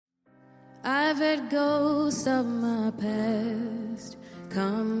I've had ghosts of my past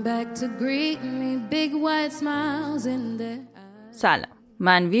come back to greet me, big white smiles in their eyes. سلام،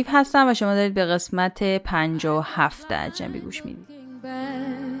 من ویو هستم و شما دارید به قسمت 57 اجنبی گوش میدید.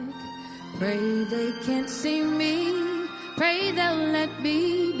 Pray they can't see me, pray they'll let me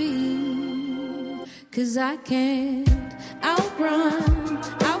be, 'cause I can't outrun,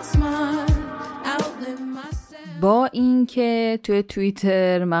 outsmart, outlive myself. با اینکه توی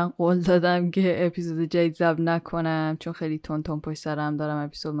توییتر من قول دادم که اپیزود جدید ضبط نکنم چون خیلی تون پشت سرم دارم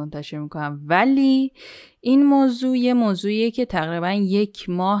اپیزود منتشر میکنم، ولی این موضوع یه موضوعیه که تقریبا 1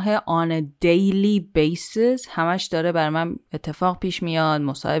 ماه on a daily basis همش داره بر من اتفاق پیش میاد.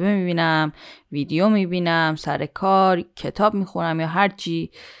 مصاحبه میبینم، ویدیو میبینم، سر کار، کتاب میخونم یا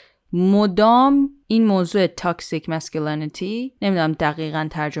هرچی، مدام این موضوع toxic masculinity، نمیدونم دقیقاً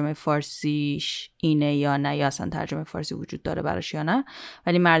ترجمه فارسیش اینه یا نه، یا اصلا ترجمه فارسی وجود داره براش یا نه،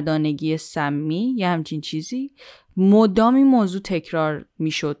 ولی مردانگی سمی یا همچین چیزی، مدام این موضوع تکرار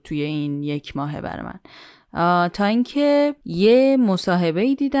میشد توی این 1 ماه برای من. تا اینکه یه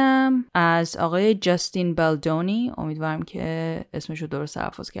مصاحبه‌ای دیدم از آقای جاستین بلدونی، امیدوارم که اسمشو درست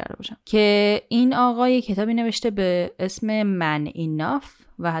تلفظ کرده باشم، که این آقای کتابی نوشته به اسم من ایناف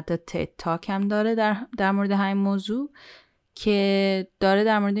و حتی تد تاک هم داره در مورد همین موضوع، که داره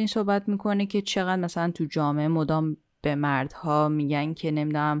در مورد این صحبت میکنه که چقدر مثلا تو جامعه مدام به مردها میگن که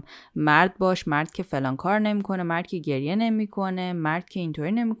نمیدونم مرد باش، مرد که فلان کار نمیکنه، مرد که گریه نمیکنه، مرد که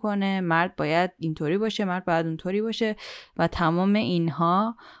اینطوری نمیکنه، مرد باید اینطوری باشه، مرد باید اونطوری باشه، و تمام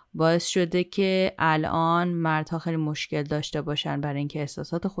اینها باعث شده که الان مردها خیلی مشکل داشته باشن برای اینکه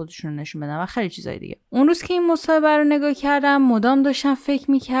احساسات خودشون رو نشون بدن و خیلی چیزای دیگه. اون روز که این مصاحبه رو نگاه کردم مدام داشتم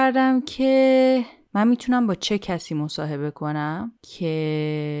فکر میکردم که من میتونم با چه کسی مصاحبه کنم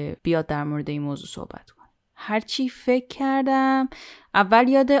که بیاد در مورد این موضوع صحبت کنم. هرچی فکر کردم اول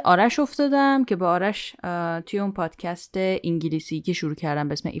یاد آرش افتادم که با آرش توی اون پادکست انگلیسی که شروع کردم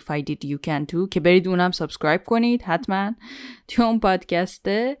به اسم If I Did You Can Too، که برید اونم سابسکرایب کنید حتما. توی اون پادکست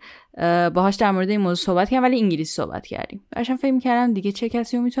باهاش در مورد این موضوع صحبت کردم ولی انگلیسی صحبت کردیم. داشتم فکر می‌کردم دیگه چه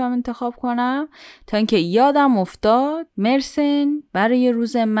کسی رو میتونم انتخاب کنم، تا اینکه یادم افتاد مرسن برای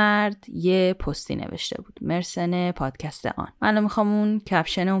روز مرد یه پستی نوشته بود، مرسن پادکست آن. من میخوام اون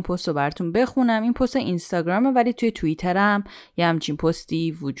کپشن اون پست رو براتون بخونم. این پست اینستاگرامه ولی توی توییترم یه همچین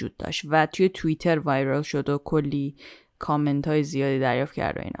پستی وجود داشت و توی توییتر وایرال شد و کلی کامنت های زیادی دریافت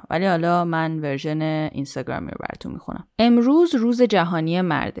کرد و اینا، ولی حالا من ورژن اینستاگرامی رو براتون میخونم. امروز روز جهانی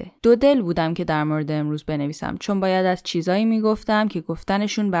مرده. 2 دل بودم که در مورد امروز بنویسم، چون باید از چیزایی میگفتم که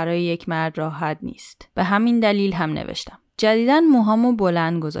گفتنشون برای یک مرد راحت نیست. به همین دلیل هم نوشتم. جدیداً موهامو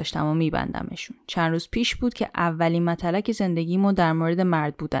بلند گذاشتم و میبندمشون. چند روز پیش بود که اولین مطلق زندگیمو در مورد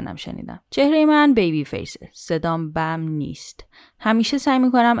مرد بودنم شنیدم. چهره من بیبی فیسه، صدام بم نیست. همیشه سعی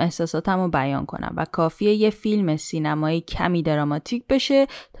میکنم احساساتمو بیان کنم و کافیه یه فیلم سینمایی کمی دراماتیک بشه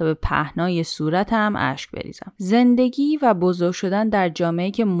تا به پهنای صورتم اشک بریزم. زندگی و بزرگ شدن در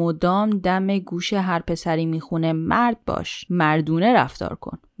جامعه‌ای که مدام دم گوش هر پسری میخونه مرد باش، مردونه رفتار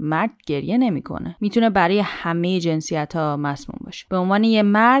کن. مرد گریه نمیکنه. میتونه برای همه جنسیت‌ها مسموم باشه. به عنوان یه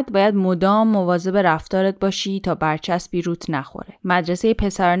مرد باید مدام مواظب رفتارت باشی تا برچسبی روت نخوره. مدرسه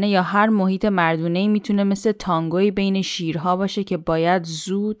پسرانه یا هر محیط مردونه‌ای میتونه مثل تانگوی بین شیرها باشه که باید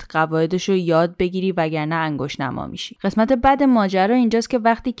زود قواعدش رو یاد بگیری وگرنه انگشت نما میشی. قسمت بد ماجرا اینجاست که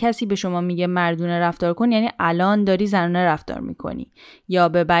وقتی کسی به شما میگه مردونه رفتار کن، یعنی الان داری زنانه رفتار میکنی، یا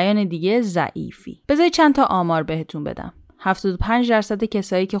به بیان دیگه ضعیفی. بذارید چند تا آمار بهتون بدم. 75%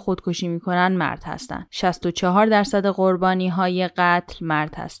 کسایی که خودکشی میکنن مرد هستن. 64% قربانی های قتل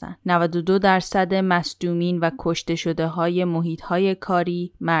مرد هستن. 92% مصدومین و کشته شده های محیط های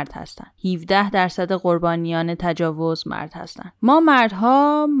کاری مرد هستن. 17% قربانیان تجاوز مرد هستن. ما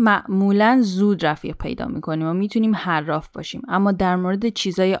مردها معمولاً زود رفیق پیدا میکنیم و میتونیم حراف باشیم، اما در مورد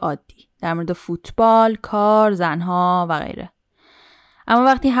چیزای عادی، در مورد فوتبال، کار، زنها و غیره. اما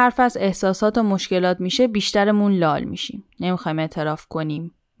وقتی حرف از احساسات و مشکلات میشه بیشترمون لال میشیم. نمیخوایم اعتراف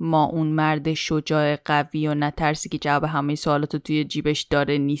کنیم ما اون مرد شجاع قوی و نترسی که جواب همه سوالاتو توی جیبش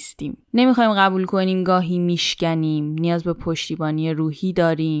داره نیستیم. نمیخوایم قبول کنیم گاهی میشکنیم، نیاز به پشتیبانی روحی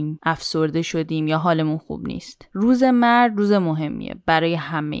داریم، افسرده شدیم یا حالمون خوب نیست. روز مرد روز مهمیه برای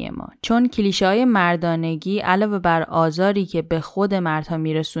همه ما، چون کلیشه‌های مردانگی علاوه بر آزاری که به خود مردها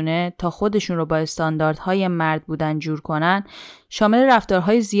میرسونه تا خودشون رو با استانداردهای مرد بودن جور کنن، شامل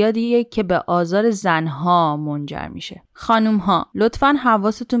رفتارهای زیادیه که به آزار زنها منجر میشه. خانوم‌ها لطفاً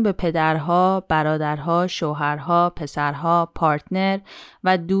حواستون حواستون به پدرها، برادرها، شوهرها، پسرها، پارتنر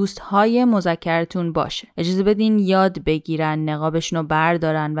و دوستهای مذکرتون باشه. اجازه بدین یاد بگیرن، نقابشون رو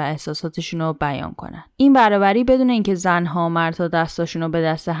بردارن و احساساتشون رو بیان کنن. این برابری بدون اینکه زنها و مردها دستاشون رو به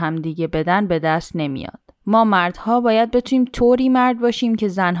دست همدیگه بدن به دست نمیاد. ما مردها باید بتونیم طوری مرد باشیم که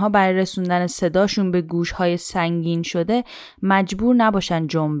زنها برای رسوندن صداشون به گوشهای سنگین شده مجبور نباشن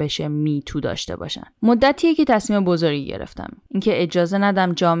جنبش میتو داشته باشن. مدتیه که تصمیم بزرگی گرفتم، اینکه اجازه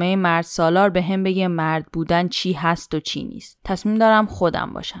ندم جامعه مرد سالار به هم بگه مرد بودن چی هست و چی نیست. تصمیم دارم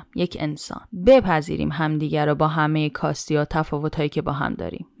خودم باشم، یک انسان. بپذیریم همدیگر رو با همه کاستی و تفاوتایی که با هم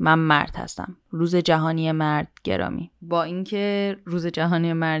داریم. من مرد هستم. روز جهانی مرد گرامی. با اینکه روز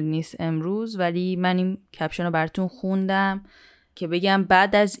جهانی مرد نیست امروز، ولی من این کپشن رو براتون خوندم که بگم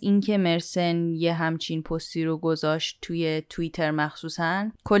بعد از اینکه مرسن یه همچین پستی رو گذاشت توی توییتر مخصوصاً،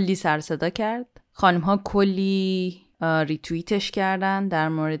 کلی سر صدا کرد. خانم‌ها کلی ریتوییتش کردن، در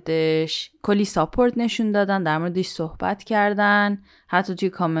موردش کلی ساپورت نشون دادن، در موردش صحبت کردن، حتی توی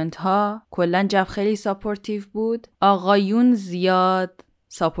کامنت ها کلاً جو خیلی ساپورتیو بود. آقایون زیاد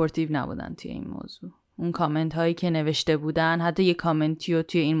ساپورتیو نبودن توی این موضوع. اون کامنت هایی که نوشته بودن، حتی یه کامنتی رو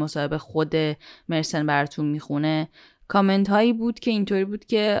توی این مصاحبه خود مرسن براتون میخونه، کامنت هایی بود که اینطوری بود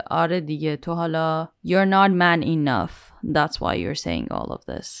که آره دیگه تو حالا you're not man enough, that's why you're saying all of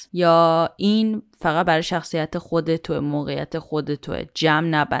this، یا این فقط برای شخصیت خودت و موقعیت خودت، جمع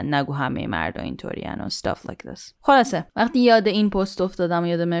نبند، نگو همه مردا اینطورین و stuff like this. خلاصه وقتی یاد این پست افتادم و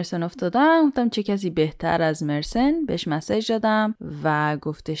یاد مرسن افتادم، گفتم چه کسی بهتر از مرسن. بهش مسیج دادم و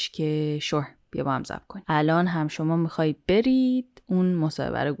گفتش که شور بیا با هم ضبط کنیم. الان هم شما میخواید برید اون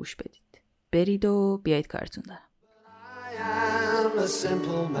مصاحبه رو گوش بدید. برید و بیایید کارتون دارم. I am a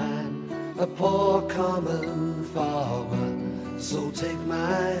simple man, a poor common farmer, so take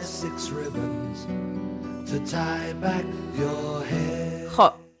my 6 ribbons to tie back your hair.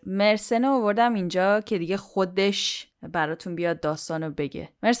 خب مرسن رو آوردم اینجا که دیگه خودش براتون بیاد داستانو بگه.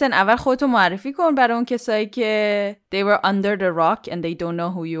 مرسن اول خودتو معرفی کن برای اون کسایی که they were under the rock and they don't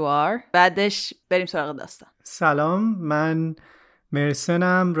know who you are. بعدش بریم سراغ داستان. سلام، من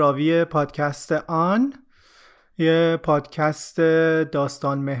مرسنم، راوی پادکست آن، یه پادکست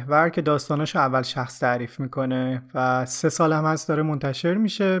داستان محور که داستاناشو اول شخص تعریف میکنه و 3 سال هم هست داره منتشر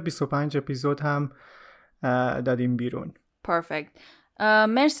میشه. 25 اپیزود هم دادیم بیرون. پرفکت.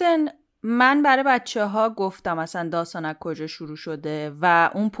 مرسن، من برای بچه ها گفتم اصلا داستان از کجا شروع شده و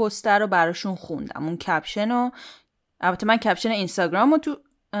اون پوستر رو براشون خوندم، اون کپشن رو. البته من کپشن اینستاگرام رو تو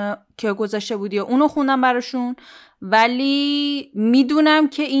که گذاشته بودی و اونو خوندم براشون، ولی میدونم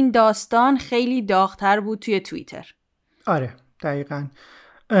که این داستان خیلی داغ‌تر بود توی توییتر. آره دقیقاً.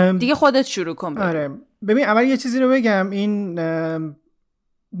 دیگه خودت شروع کن. آره ببین، اول یه چیزی رو بگم. این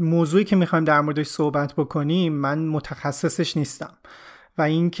موضوعی که میخوایم در موردش صحبت بکنیم من متخصصش نیستم و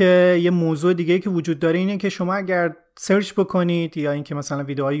اینکه یه موضوع دیگه که وجود داره اینه که شما اگر سرچ بکنید یا اینکه مثلا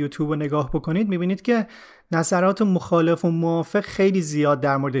ویدیوهای یوتیوب رو نگاه بکنید میبینید که نظرات مخالف و موافق خیلی زیاد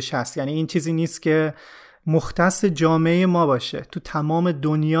در موردش هست. یعنی این چیزی نیست که مختص جامعه ما باشه، تو تمام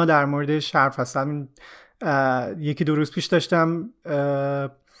دنیا در موردش حرف هست. یکی 2 روز پیش داشتم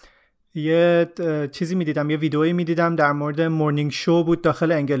یه چیزی میدیدم، یه ویدئویی میدیدم در مورد مورنینگ شو بود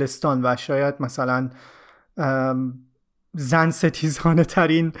داخل انگلستان و شاید مثلا زن ستیزانه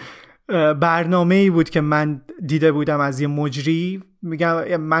ترین برنامه‌ای بود که من دیده بودم از یه مجری.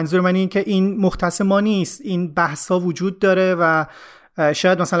 میگم منظور من این که این مختص ما نیست، این بحثا وجود داره و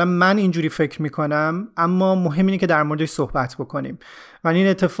شاید مثلا من اینجوری فکر میکنم، اما مهم اینه که در موردش صحبت بکنیم. و این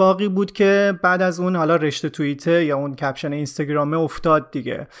اتفاقی بود که بعد از اون حالا رشته توییتر یا اون کپشن اینستاگرام افتاد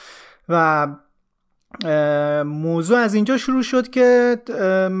دیگه و موضوع از اینجا شروع شد که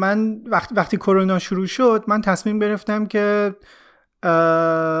من وقتی کرونا شروع شد من تصمیم گرفتم که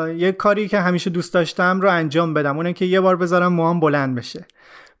یه کاری که همیشه دوست داشتم رو انجام بدم، اونه که یه بار بذارم موهام بلند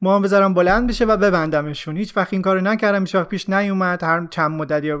بشه و ببندمشون. هیچ وقت این کارو نکردم، هیچ وقت پیش نیومد.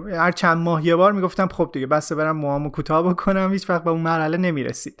 هر چند ماه یه بار میگفتم خب دیگه بس برم موهامو کوتاه بکنم، هیچ وقت به اون مرحله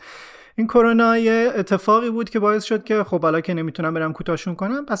نمیرسید. این کرونا یه اتفاقی بود که باعث شد که خب حالا که نمیتونم برم کوتاهشون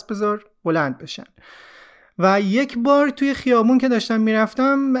کنم پس بذار بلند بشن. و یک بار توی خیابون که داشتم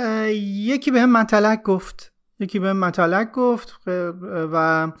میرفتم یکی بهم مطلق گفت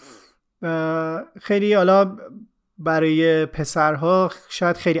و خیلی حالا برای پسرها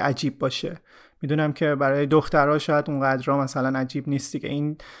شاید خیلی عجیب باشه، میدونم که برای دخترها شاید اونقدر مثلا عجیب نیست دیگه.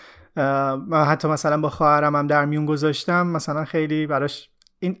 این حتی مثلا با خواهرم هم در میون گذاشتم، مثلا خیلی براش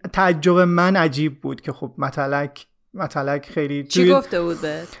این تعجب من عجیب بود که خب مطلق خیلی چی گفته بود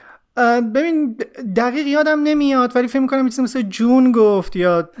بهت؟ ببین دقیق یادم نمیاد ولی فکر می‌کنم چیزی مثل جون گفت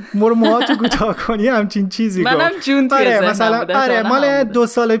یا موهاتو کوتاه کنی همچین چیزی گفت. منم جون توی ذهنم بوده. آره مال 2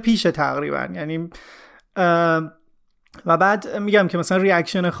 سال پیشه تقریبا. یعنی و بعد میگم که مثلا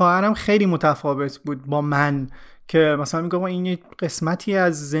ریاکشن خواهرم خیلی متفاوت بود با من که مثلا میگم این یه قسمتی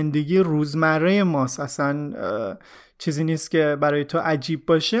از زندگی روزمره ماست، اصلا چیزی نیست که برای تو عجیب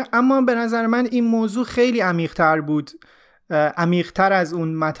باشه. اما به نظر من این موضوع خیلی عمیق‌تر بود، عمیق‌تر از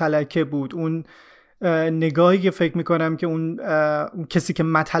اون متلکه بود. اون نگاهی که فکر میکنم که اون کسی که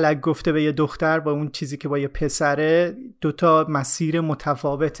متلک گفته به یه دختر با اون چیزی که با یه پسره، دوتا مسیر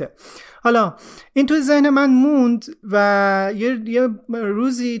متفاوته. حالا این توی ذهن من موند و یه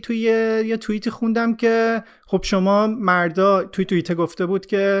روزی توی یه توییت خوندم که خب شما مردا، توی توییت گفته بود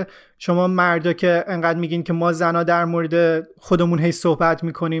که شما مردا که انقدر میگین که ما زنا در مورد خودمون هی صحبت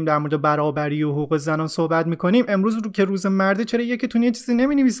میکنیم، در مورد برابری و حقوق زنان صحبت میکنیم، امروز رو که روز مرده چرا یکیتون یه چیزی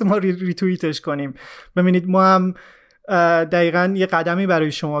نمینویسه ما ریتوییتش کنیم؟ ببینید ما هم دقیقاً یه قدمی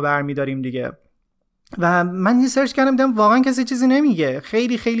برای شما برمیداریم دیگه. و من یه سرچ کردم دیدم واقعا کسی چیزی نمیگه،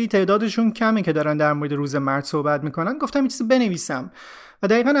 خیلی خیلی تعدادشون کمه که دارن در مورد روز مرد صحبت میکنن. گفتم یه چیزی بنویسم و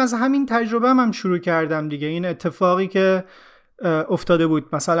دقیقاً از همین تجربه هم شروع کردم دیگه. این اتفاقی که افتاده بود،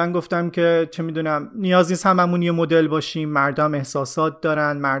 مثلا گفتم که چه میدونم نیاز نیست هممون یه مدل باشیم، مردها هم احساسات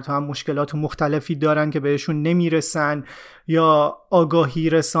دارن، مردها هم مشکلات مختلفی دارن که بهشون نمیرسن یا آگاهی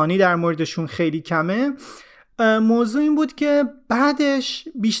رسانی در موردشون خیلی کمه. موضوع این بود که بعدش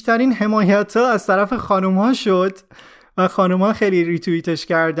بیشترین حمایت ها از طرف خانوم ها شد و خانوم ها خیلی ریتوییتش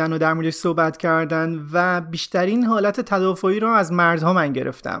کردن و در موردش صحبت کردن و بیشترین حالت تدافعی رو از مردها من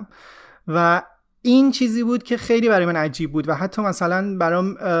گرفتم و این چیزی بود که خیلی برای من عجیب بود و حتی مثلا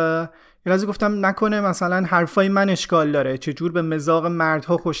برام یه لحظه گفتم نکنه مثلا حرفای من اشکال داره، چجور به مذاق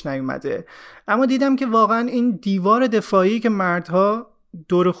مردها خوش نیومده. اما دیدم که واقعا این دیوار دفاعی که مردها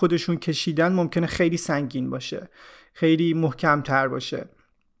دور خودشون کشیدن ممکنه خیلی سنگین باشه، خیلی محکم تر باشه.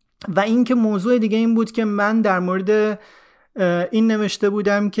 و این که موضوع دیگه این بود که من در مورد این نوشته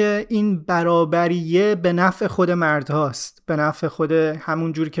بودم که این برابریه به نفع خود مردهاست، به نفع خود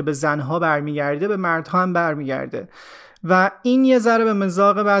همون جوری که به زنها برمیگرده به مردها هم برمیگرده و این یه ذره به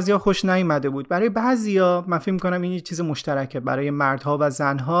مذاق بعضیا خوش نیامده بود. برای بعضیا من فکر می‌کنم این یه چیز مشترکه برای مردها و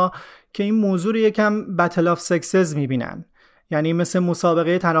زنها که این موضوع رو یکم بتل آف سکسز می‌بینن، یعنی مثل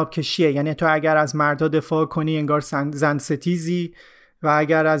مسابقه طناب کشیه. یعنی تو اگر از مردها دفاع کنی انگار زن ستیزی و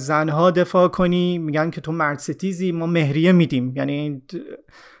اگر از زنها دفاع کنی میگن که تو مرد ستیزی، ما مهریه میدیم. یعنی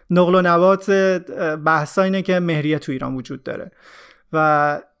نقل و نبات بحثا اینه که مهریه تو ایران وجود داره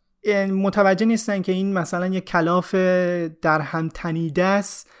و متوجه نیستن که این مثلا یک کلاف در هم تنیده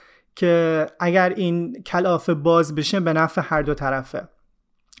است که اگر این کلاف باز بشه به نفع هر دو طرفه.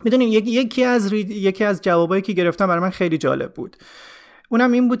 میدونیم یکی از جوابایی که گرفتم برای من خیلی جالب بود،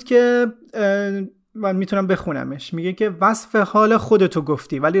 اونم این بود که من میتونم بخونمش. میگه که وصف حال خودتو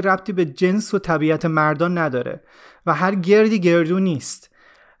گفتی ولی ربطی به جنس و طبیعت مردان نداره و هر گردی گردو نیست،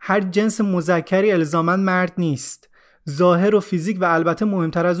 هر جنس مذکری الزاماً مرد نیست. ظاهر و فیزیک و البته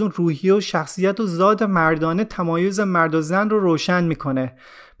مهمتر از اون روحیه و شخصیت و ذات مردانه تمایز مرد و زن رو روشن میکنه.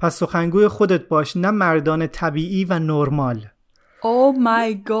 پس سخنگوی خودت باش، نه مردان طبیعی و نرمال. Oh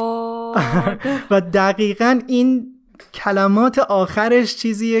my god. و دقیقاً این کلمات آخرش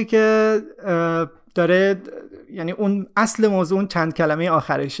چیزیه که داره، یعنی اون اصل موضوع اون چند کلمه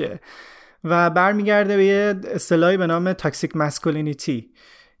آخرشه و برمیگرده به یه اصطلاحی به نام تاکسیک ماسکولینیتی.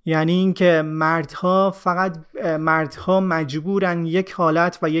 یعنی این که مردها مجبورن یک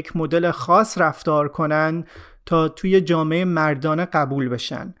حالت و یک مدل خاص رفتار کنن تا توی جامعه مردانه قبول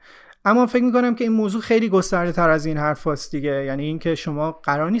بشن. اما فکر میکنم که این موضوع خیلی گسترده تر از این حرف هست دیگه. یعنی این که شما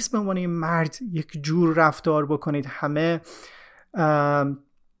قرار نیست به عنوان مرد یک جور رفتار بکنید، همه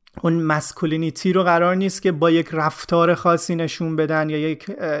اون ماسکولینیتی رو قرار نیست که با یک رفتار خاصی نشون بدن یا یک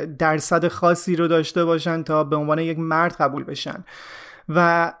درصد خاصی رو داشته باشن تا به عنوان یک مرد قبول بشن.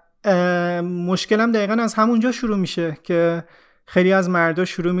 و مشکلم دقیقاً از همونجا شروع میشه که خیلی از مردا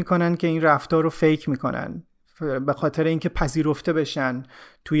شروع میکنن که این رفتار رو فیک میکنن به خاطر اینکه پذیرفته بشن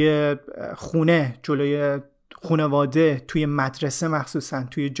توی خونه، جلوی خانواده، توی مدرسه، مخصوصا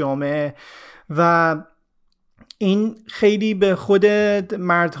توی جامعه. و این خیلی به خود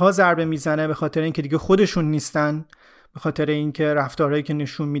مردها ضربه میزنه به خاطر اینکه دیگه خودشون نیستن، به خاطر اینکه رفتارهایی که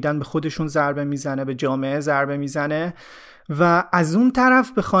نشون میدن به خودشون ضربه میزنه، به جامعه ضربه میزنه و از اون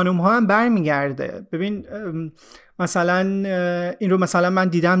طرف به خانم ها هم برمیگرده. ببین مثلا این رو مثلا من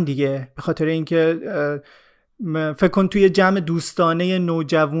دیدم دیگه، به خاطر اینکه فکر کن توی جمع دوستانه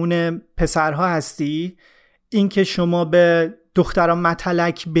نوجوان پسرها هستی، این که شما به دخترها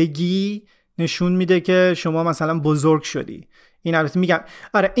متلک بگی نشون میده که شما مثلا بزرگ شدی. این البته میگم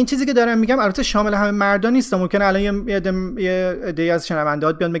آره این چیزی که دارم میگم البته شامل همه مردا نیست. ممکنه الان یه عده از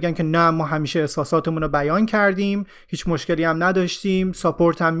شنونده‌ها بیان بگن که نه ما همیشه احساساتمون رو بیان کردیم، هیچ مشکلی هم نداشتیم،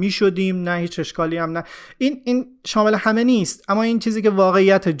 ساپورت هم میشدیم، نه هیچ اشکالی هم نه. این شامل همه نیست، اما این چیزی که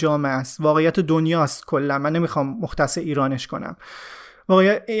واقعیت جامعه است، واقعیت دنیاست کلا. من نمیخوام مختص ایرانش کنم.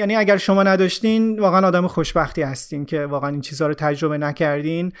 یعنی اگر شما نداشتین واقعا آدم خوشبختی هستین که واقعا این چیزها رو تجربه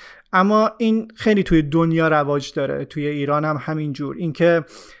نکردین. اما این خیلی توی دنیا رواج داره، توی ایران هم همینجور. اینکه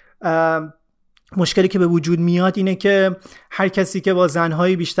مشکلی که به وجود میاد اینه که هر کسی که با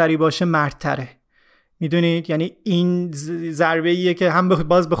زنهای بیشتری باشه مردتره. میدونید؟ یعنی این ضربه ایه که هم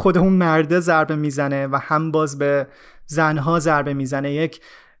باز به خود اون مرده ضربه میزنه و هم باز به زنها ضربه میزنه. یک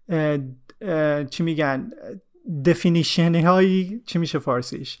چی میگن دفینیشن هایی، چی میشه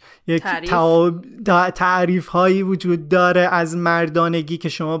فارسیش، یک تعریف هایی وجود داره از مردانگی که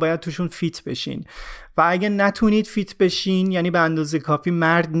شما باید توشون فیت بشین و اگه نتونید فیت بشین یعنی به اندازه کافی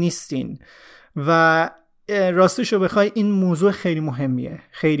مرد نیستین. و راستشو بخوای این موضوع خیلی مهمیه،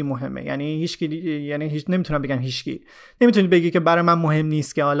 خیلی مهمه. یعنی هیچ نمیتونم بگم هیچکی نمیتونید بگی که برای من مهم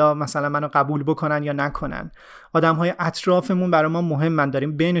نیست که حالا مثلا منو قبول بکنن یا نکنن. آدم‌های اطرافمون برای ما مهمن،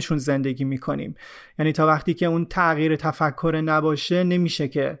 داریم بینشون زندگی میکنیم. یعنی تا وقتی که اون تغییر تفکر نباشه نمیشه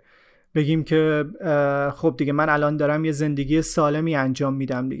که بگیم که خب دیگه من الان دارم یه زندگی سالمی انجام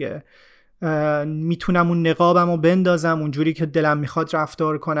میدم دیگه، میتونم اون نقابمو بندازم، اونجوری که دلم میخواد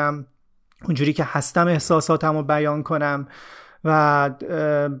رفتار کنم، اونجوری که هستم احساساتمو بیان کنم. و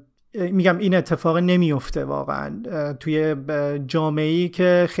میگم این اتفاق نمیفته واقعا توی جامعه‌ای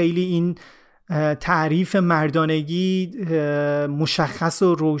که خیلی این تعریف مردانگی مشخص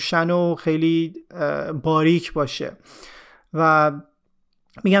و روشن و خیلی باریک باشه. و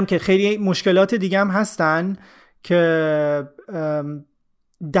میگم که خیلی مشکلات دیگه هم هستن که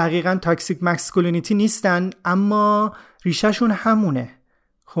دقیقاً تاکسیک ماسکولینیتی نیستن اما ریشه‌شون همونه.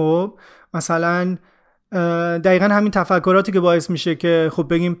 خب مثلا دقیقاً همین تفکراتی که باعث میشه که خب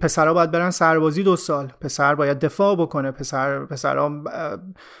بگیم پسرها باید برن سربازی 2 سال، پسر باید دفاع بکنه، پسرها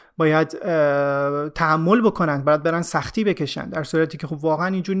باید تحمل بکنن، باید برن سختی بکشن، در صورتی که خب واقعا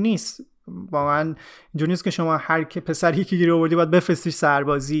اینجور نیست. واقعا اینجور نیست که شما هر که پسری که گیر آوردی باید بفرستیش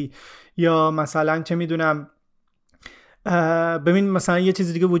سربازی. یا مثلا چه میدونم ببین مثلا یه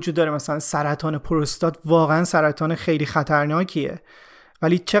چیز دیگه وجود داره، مثلا سرطان پروستات واقعا سرطان خیلی خطرناکیه،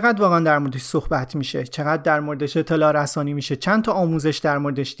 ولی چقدر واقعا در موردش صحبت میشه، چقدر در موردش اطلاع رسانی میشه، چند تا آموزش در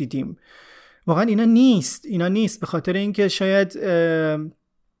موردش دیدیم. واقعا اینا نیست به خاطر اینکه شاید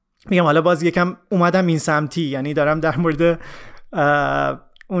میگم حالا باز یکم اومدم این سمتی، یعنی دارم در مورد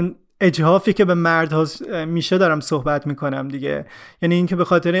اون اجحافی که به مردها میشه دارم صحبت میکنم دیگه. یعنی اینکه به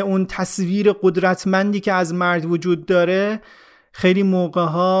خاطر اون تصویر قدرتمندی که از مرد وجود داره خیلی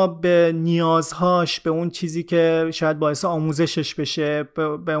موقعها به نیازهاش، به اون چیزی که شاید باعث آموزشش بشه،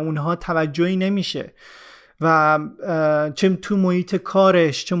 به اونها توجهی نمیشه. و چه تو محیط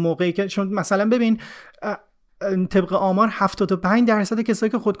کارش، چه موقعی که چون مثلا ببین طبق آمار 75% کسایی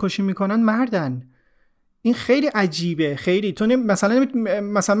که خودکشی میکنن مردن. این خیلی عجیبه، خیلی. تو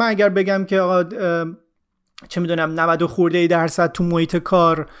مثلا من اگر بگم که آقا چه میدونم 90 خورده درصد تو محیط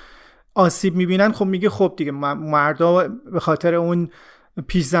کار آسیب میبینن، خب میگه خب دیگه مردا به خاطر اون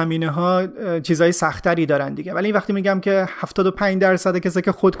پیش زمینه ها چیزای سختری دارن دیگه. ولی وقتی میگم که 75% کسایی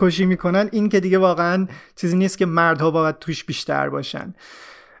که خودکشی میکنن، این که دیگه واقعا چیزی نیست که مردها باید توش بیشتر باشن.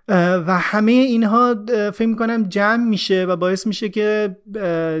 و همه اینها فکر میکنم جمع میشه و باعث میشه که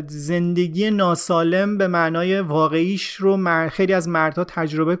زندگی ناسالم به معنای واقعیش رو خیلی از مردها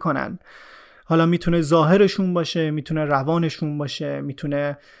تجربه کنن. حالا میتونه ظاهرشون باشه، میتونه روانشون باشه،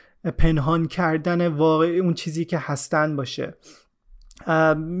 میتونه پنهان کردن واقعی اون چیزی که هستن باشه.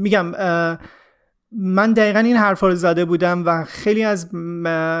 میگم من دقیقا این حرفا رو زده بودم و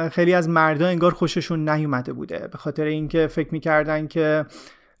خیلی از مردها انگار خوششون نیومده بوده، به خاطر اینکه فکر میکردن که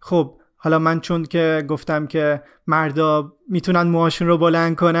خب حالا من چون که گفتم که مردا میتونن موهاشون رو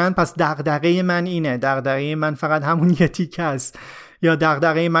بلند کنن، پس دغدغه من اینه، دغدغه من فقط همون یه تیکه است، یا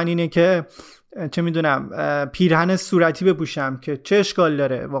دغدغه من اینه که چه میدونم پیرهن صورتی بپوشم که چه اشکال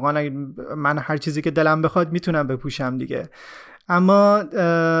داره، واقعا من هر چیزی که دلم بخواد میتونم بپوشم دیگه. اما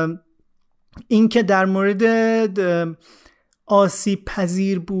این که در مورد آسیب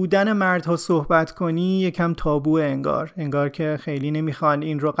پذیر بودن مردها صحبت کنی یکم تابوه، انگار که خیلی نمیخوان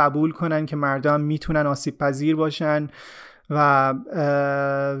این رو قبول کنن که مردها میتونن آسیب پذیر باشن و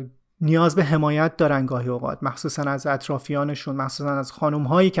نیاز به حمایت دارن گاهی اوقات، مخصوصا از اطرافیانشون، مخصوصا از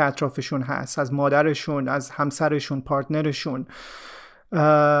خانم‌هایی که اطرافشون هست، از مادرشون، از همسرشون، پارتنرشون.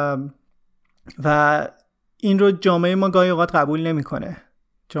 و این رو جامعه ما گاهی اوقات قبول نمیکنه.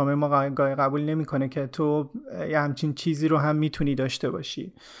 جامعه ما قبول نمیکنه که تو یه همچین چیزی رو هم میتونی داشته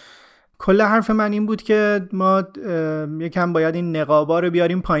باشی. کل حرف من این بود که ما یکم باید این نقابا رو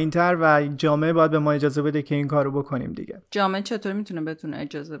بیاریم پایین‌تر و جامعه باید به ما اجازه بده که این کار رو بکنیم دیگه. جامعه چطور میتونه بهتون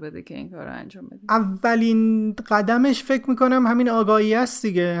اجازه بده که این کار رو انجام بدید؟ اولین قدمش فکر میکنم همین آگاهی است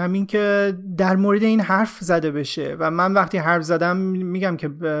دیگه، همین که در مورد این حرف زده بشه. و من وقتی حرف زدم میگم که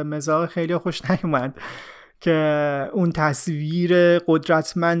به مزاح خیلی خوش نیومد که اون تصویر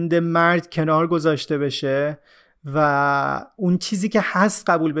قدرتمند مرد کنار گذاشته بشه و اون چیزی که هست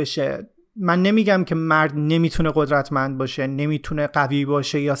قبول بشه. من نمیگم که مرد نمیتونه قدرتمند باشه، نمیتونه قوی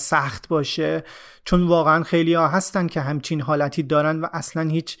باشه یا سخت باشه، چون واقعا خیلی ها هستن که همچین حالتی دارن و اصلا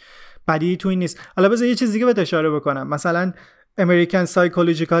هیچ بدی تو این نیست. حالا بذار یه چیز دیگه بهت اشاره بکنم. مثلا American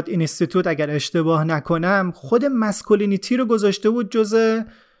Psychological Institute اگر اشتباه نکنم خود مسکولینیتی رو گذاشته بود جزء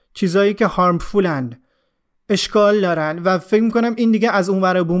چیزایی که هارمفولن، اشکال دارن، و فکر میکنم این دیگه از اون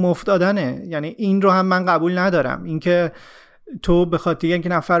ور بوم افتادنه. یعنی این رو هم من قبول ندارم، اینکه تو به خاطر اینکه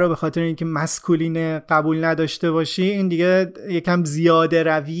نفر رو به خاطر اینکه مسکولین قبول نداشته باشی این دیگه یکم زیاده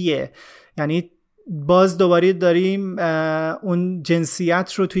رویه. یعنی باز دوباره داریم اون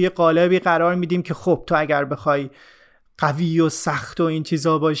جنسیت رو توی قالبی قرار میدیم که خب تو اگر بخوای قوی و سخت و این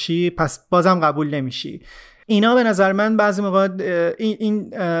چیزا باشی پس بازم قبول نمیشی. اینا به نظر من بعضی موقع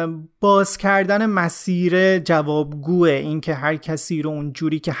این باز کردن مسیر جوابگوه، این که هر کسی رو اون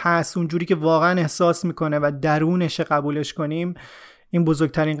جوری که هست، اون جوری که واقعا احساس میکنه و درونش قبولش کنیم، این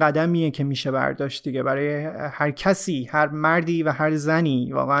بزرگترین قدمیه که میشه برداشت دیگه برای هر کسی، هر مردی و هر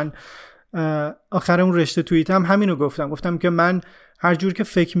زنی. واقعا آخر اون رشته توییتم همینو گفتم که من هر جور که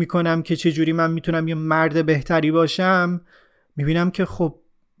فکر میکنم که چه جوری من میتونم یه مرد بهتری باشم، میبینم که خب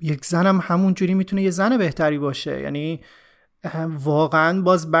یک زنم همون جوری میتونه یه زن بهتری باشه. یعنی واقعا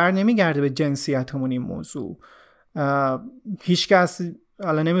باز بر نمیگرده به جنسیتمون این موضوع. هیچ کس،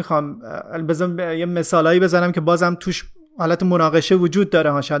 حالا نمیخوام یه مثالایی بزنم که بازم توش حالت مناقشه وجود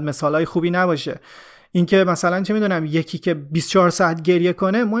داره ها، شاید مثالای خوبی نباشه. این که مثلا چه میدونم یکی که 24 ساعت گریه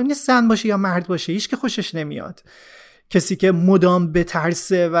کنه، مهم نیست زن باشه یا مرد باشه، هیچ که خوشش نمیاد. کسی که مدام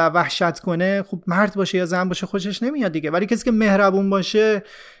بترسه و وحشت کنه، خب مرد باشه یا زن باشه خوشش نمیاد دیگه. ولی کسی که مهربون باشه،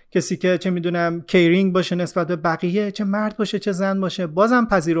 کسی که چه میدونم کیرینگ باشه نسبت به بقیه، چه مرد باشه چه زن باشه، بازم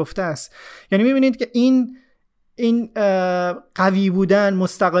پذیرفته است. یعنی میبینید که این قوی بودن،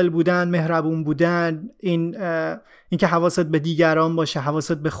 مستقل بودن، مهربون بودن، این که حواست به دیگران باشه،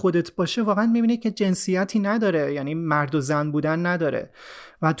 حواست به خودت باشه، واقعا میبینید که جنسیتی نداره. یعنی مرد و زن بودن نداره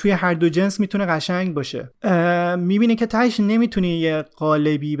و توی هر دو جنس میتونه قشنگ باشه. میبینی که تهش نمیتونی یه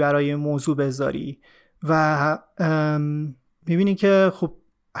قالبی برای موضوع بذاری و میبینی که خب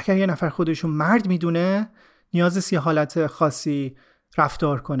اگر یه نفر خودشو مرد میدونه، نیاز است یه حالت خاصی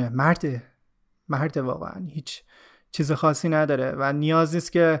رفتار کنه. مرد واقعا هیچ چیز خاصی نداره و نیاز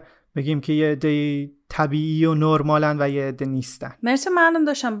نیست که بگیم که یه عده طبیعی و نرمالن و یه عده نیستن. مرسی. من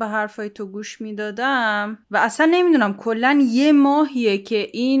داشتم به حرفای تو گوش میدادم و اصلا نمیدونم کلن یه ماهیه که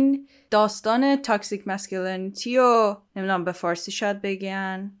این داستان تاکسیک ماسکولینیتی و نمیدونم به فارسی شاید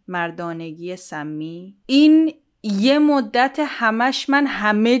بگن مردانگی سمی، این یه مدت من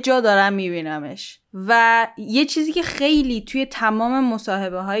همه جا دارم میبینمش و یه چیزی که خیلی توی تمام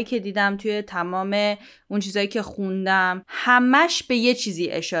مصاحبه هایی که دیدم، توی تمام اون چیزایی که خوندم، همش به یه چیزی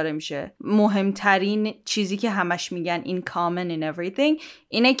اشاره میشه. مهمترین چیزی که همش میگن in common in everything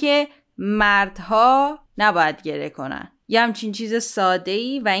اینه که مردها نباید گریه کنن. یه همچین چیز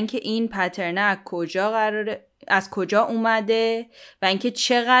ساده‌ای و اینکه این پترنه از کجا اومده و اینکه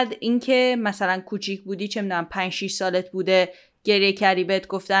چقدر اینکه مثلا کوچیک بودی، چه میدونم 5-6 سالت بوده، گریه کردی بهت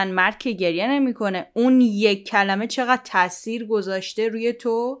گفتن مرد که گریه نمیکنه، اون یک کلمه چقدر تاثیر گذاشته روی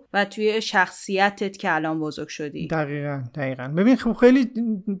تو و توی شخصیتت که الان بزرگ شدی. دقیقاً. ببین خب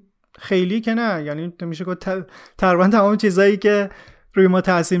خیلی که نه، یعنی میشه گفت تقریبا تمام چیزایی که روی ما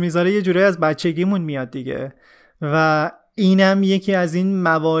تاثیر میذاره یه جوری از بچگیمون میاد دیگه و اینم یکی از این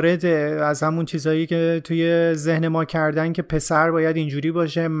موارد، از همون چیزایی که توی ذهن ما کردن که پسر باید اینجوری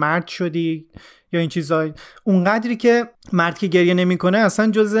باشه، مرد شدی یا این چیزایی. اونقدری که مرد که گریه نمیکنه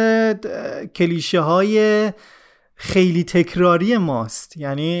اصلا جزء کلیشه های خیلی تکراری ماست.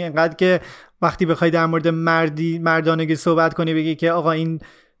 یعنی اینقدر که وقتی بخوای در مورد مردانگی صحبت کنی بگی که آقا این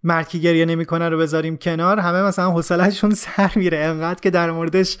مرد که گریه نمیکنه رو بذاریم کنار، همه مثلا حوصله‌شون سر میره. اینقدر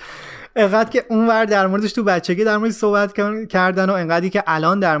که اونور در موردش تو بچگی در موردش صحبت کردن و اینقدری که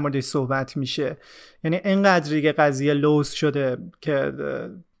الان در موردش صحبت میشه. یعنی اینقدری که قضیه لوس شده که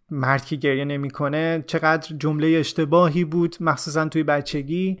مرد که گریه نمیکنه چقدر جمله اشتباهی بود، مخصوصا توی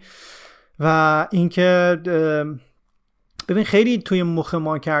بچگی. و اینکه ببین خیلی توی مخ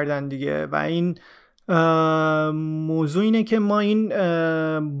ما کردن دیگه و این موضوع اینه که ما این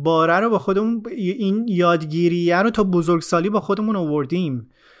باره رو با خودمون، این یادگیریه رو تا بزرگسالی با خودمون آوردیم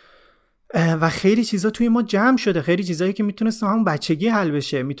و خیلی چیزا توی ما جمع شده، خیلی چیزایی که میتونست همون بچگی حل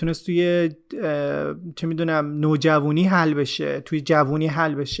بشه، میتونست توی چه میدونم نوجوانی حل بشه، توی جوانی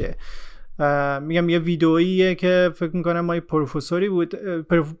حل بشه. میگم یه ویدئوییه که فکر میکنم ما یه پروفسوری بود،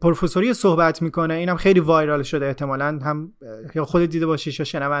 پروفسوری صحبت میکنه، اینم خیلی وایرال شده، احتمالاً هم یا خودت دیده باشیش یا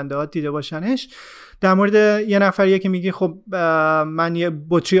شنونده ها دیده باشنش. در مورد یه نفریه که میگه خب من یه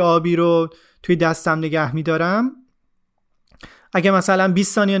بطری آبی رو توی دستم نگه میدارم، اگه مثلا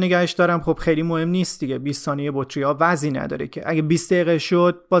 20 ثانیه نگهش دارم خب خیلی مهم نیست دیگه، 20 ثانیه بطری آب وزنی نداره که. اگه 20 دقیقه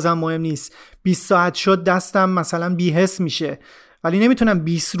شد بازم مهم نیست، 20 ساعت شد دستم مثلا بی‌حس میشه، ولی نمیتونم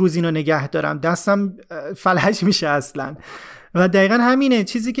 20 روز اینو نگه دارم، دستم فلج میشه اصلا. و دقیقا همینه،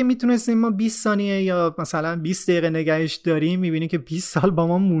 چیزی که میتونستیم ما 20 ثانیه یا مثلا 20 دقیقه نگهش داریم، میبینی که 20 سال با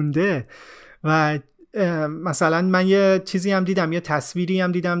ما مونده. و مثلا من یه چیزی هم دیدم، یه تصویری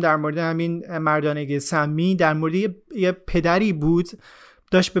هم دیدم در مورد همین مردانگی سمی، در مورد یه پدری بود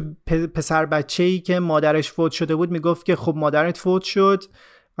داشت به پسر بچه‌ای که مادرش فوت شده بود میگفت که خب مادرت فوت شد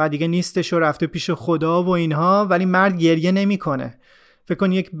و دیگه نیستش و رفته پیش خدا و اینها، ولی مرد گریه نمیکنه. فکر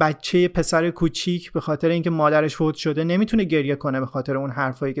کن یک بچه پسر کوچیک به خاطر اینکه مادرش فوت شده نمیتونه گریه کنه به خاطر اون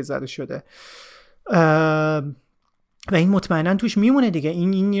حرفایی که زده شده، و این مطمئنا توش میمونه دیگه.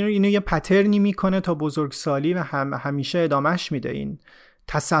 اینو یه پترنی میکنه تا بزرگسالی و همیشه ادامهش میده این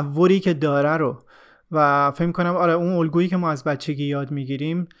تصوری که داره رو. و فکر کنم آره اون الگویی که ما از بچگی یاد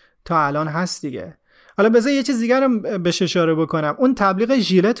میگیریم تا الان هست دیگه. حالا بذار یه چیز دیگه رو بهش اشاره بکنم. اون تبلیغ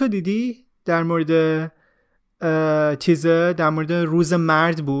ژیلت رو دیدی در مورد در مورد روز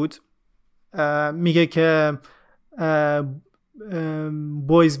مرد بود، میگه که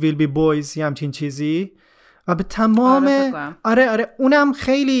boys will be boys یا همچین چیزی، و به تمام آره اونم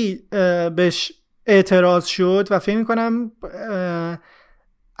خیلی بهش اعتراض شد و فکر میکنم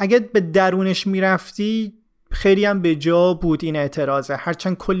اگه به درونش میرفتی خیلی هم به جا بود این اعتراضه،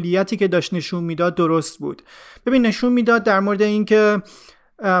 هرچند کلیتی که داشت نشون میداد درست بود. ببین نشون میداد در مورد این که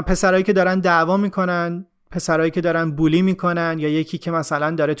پسرایی که دارن دعوا میکنن، پسرایی که دارن بولی میکنن، یا یکی که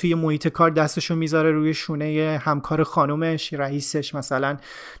مثلا داره توی محیط کار دستشو میذاره روی شونه همکار خانومش، رئیسش مثلا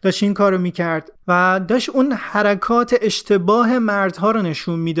داشت این کارو میکرد و داشت اون حرکات اشتباه مردها رو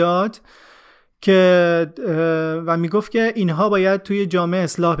نشون میداد که و میگفت که اینها باید توی جامعه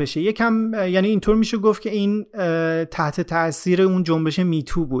اصلاح بشه. یکم یعنی اینطور میشه گفت که این تحت تأثیر اون جنبش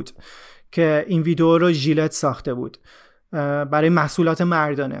میتو بود که این ویدیو رو ژیلت ساخته بود برای محصولات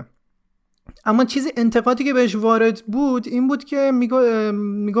مردانه. اما چیزی انتقادی که بهش وارد بود این بود که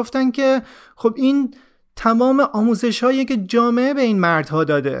میگفتن که خب این تمام آموزش هایی که جامعه به این مردها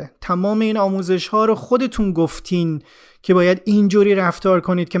داده، تمام این آموزش ها رو خودتون گفتین که باید اینجوری رفتار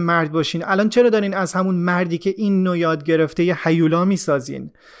کنید که مرد باشین، الان چرا دارین از همون مردی که این نوع یاد گرفته یه هیولا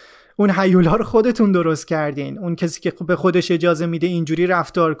میسازین؟ اون هیولا رو خودتون درست کردین. اون کسی که به خودش اجازه میده اینجوری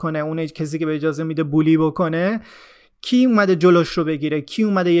رفتار کنه، اون کسی که به اجازه میده بولی بکنه، کی اومده جلوش رو بگیره؟ کی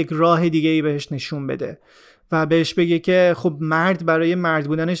اومده یک راه دیگه ای بهش نشون بده و بهش بگه که خب مرد برای مرد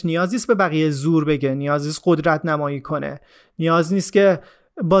بودنش نیاز نیست به بقیه زور بگه، نیاز نیست قدرت نمایی کنه، نیاز نیست که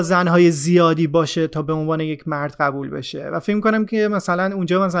با زنهای زیادی باشه تا به عنوان یک مرد قبول بشه. و فکر کنم که مثلا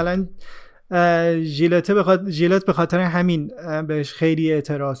اونجا مثلا ژیلت به خاطر همین بهش خیلی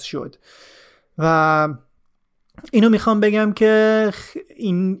اعتراض شد. و اینو میخوام بگم که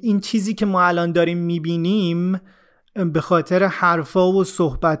این چیزی که ما الان داریم میبینیم به خاطر حرفا و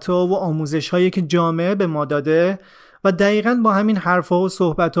صحبت‌ها و آموزش‌هایی که جامعه به ما داده و دقیقاً با همین حرفا و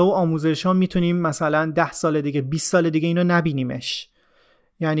صحبت‌ها و آموزش‌ها میتونیم مثلا 10 سال دیگه 20 سال دیگه اینو نبینیمش.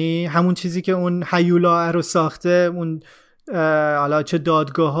 یعنی همون چیزی که اون هیولا رو ساخته، اون حالا چه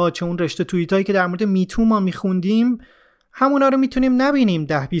دادگاه‌ها چه اون رشته توییتایی که در مورد میتو ما میخوندیم، همونا رو میتونیم نبینیم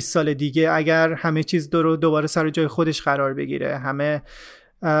 10-20 سال دیگه اگر همه چیز دوباره سر جای خودش قرار بگیره، همه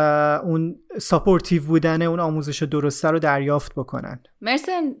اون ساپورتیو بودن اون آموزش درسته رو دریافت بکنن.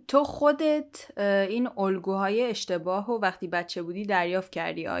 مرسن تو خودت این الگوهای اشتباه رو وقتی بچه بودی دریافت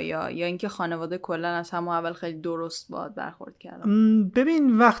کردی آیا، یا اینکه خانواده کلا از همون اول خیلی درست باهات برخورد کردن؟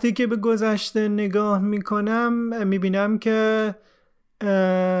 ببین وقتی که به گذشته نگاه میکنم میبینم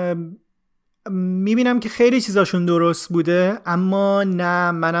که خیلی چیزاشون درست بوده، اما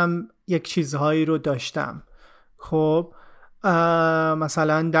نه منم یک چیزهایی رو داشتم. خب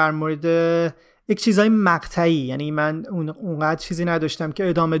مثلا در مورد یک چیزای مقطعی، یعنی من اونقدر چیزی نداشتم که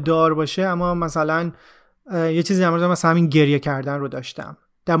ادامه دار باشه، اما مثلا یه چیزی در مورد مثلا همین گریه کردن رو داشتم.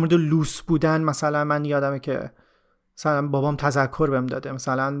 در مورد لوس بودن مثلا من یادمه که مثلا بابام تذکر بهم داده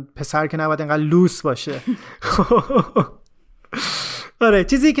مثلا پسر که نباید اینقدر لوس باشه. آره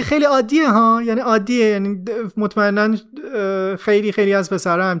چیزی که خیلی عادیه ها، یعنی عادیه، یعنی مطمئنا خیلی خیلی از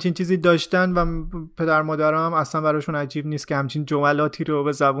پسرها همچین چیزی داشتن و پدر مادرها هم اصلا براشون عجیب نیست که همچین جملاتی رو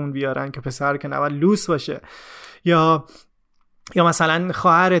به زبون بیارن که پسر که نباید لوس باشه، یا مثلا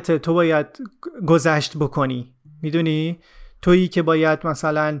خواهرت تو باید گذشت بکنی، میدونی تویی که باید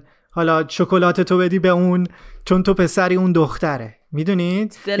مثلا حالا شکلات تو بدی به اون چون تو پسری اون دختره،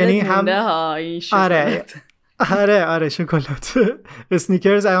 میدونید؟ یعنی هم این شکلات. آره شکلات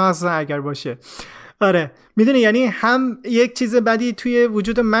اسنیکرز اصلا اگر باشه. آره میدونی، یعنی هم یک چیز بدی توی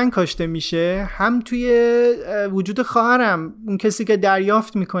وجود من کاشته میشه، هم توی وجود خواهرم. اون کسی که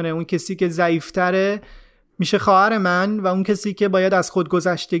دریافت میکنه، اون کسی که ضعیفتره میشه خواهر من، و اون کسی که باید از خود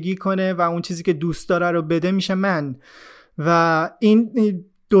گذشتگی کنه و اون چیزی که دوست داره رو بده میشه من. و این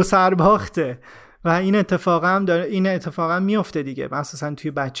دو سرباخته و این اتفاقا میفته دیگه، مخصوصا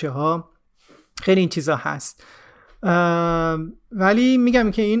توی بچه‌ها خیلی این چیزا هست. ولی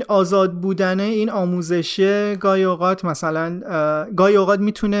میگم که این آزاد بودنه، این آموزشه گاهی اوقات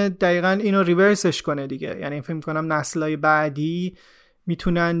میتونه دقیقاً اینو ریورسش کنه دیگه. یعنی فکر می‌کنم نسل‌های بعدی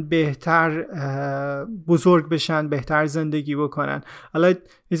میتونن بهتر بزرگ بشن، بهتر زندگی بکنن. حالا یه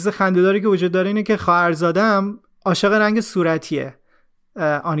چیز خنده‌داری که وجود داره اینه که خواهرزاده‌ام عاشق رنگ صورتیه،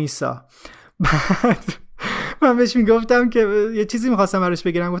 آنیسا. بعد من بهش میگفتم که یه چیزی میخواستم براش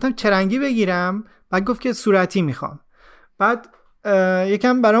بگیرم، گفتم چه رنگی بگیرم؟ بعد گفت که صورتی میخوام. بعد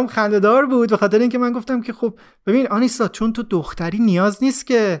یکم برام خنده‌دار بود به خاطر اینکه من گفتم که خب ببین آنیسا، چون تو دختری نیاز نیست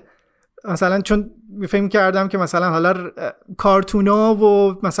که مثلا، چون فکر کردم که مثلا حالا کارتونا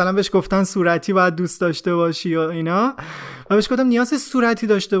و مثلا بهش گفتن صورتی باید دوست داشته باشی و اینا، و بهش گفتم نیاز صورتی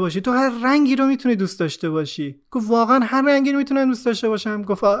داشته باشی، تو هر رنگی رو میتونی دوست داشته باشی. گفت واقعا هر رنگی رو میتونم دوست داشته باشم؟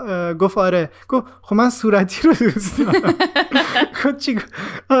 گفت آره. گفت خب من صورتی رو دوست دارم.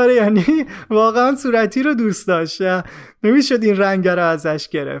 آره یعنی واقعا صورتی رو دوست داشت، نمیشد این رنگ رو ازش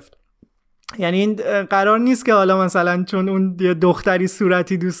گرفت. یعنی این قرار نیست که حالا مثلا چون اون دختری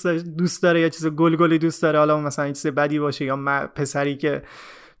صورتی دوست داره یا چیز گلگلی دوست داره، حالا مثلا این چیز بدی باشه، یا پسری که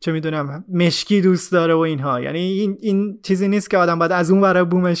چه میدونم مشکی دوست داره و اینها. یعنی این چیزی نیست که آدم باید از اون ور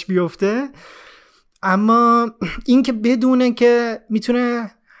بومش بیفته. اما این که بدونه که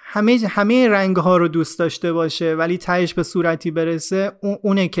میتونه همه رنگ ها رو دوست داشته باشه ولی تهش به صورتی برسه،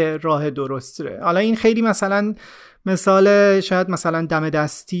 اونه که راه درسته. حالا این خیلی مثال شاید مثلا دم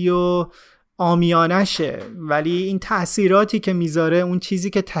دستی و عامیانشه، ولی این تأثیراتی که میذاره، اون چیزی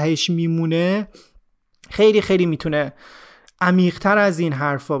که تهش میمونه، خیلی خیلی میتونه عمیق‌تر از این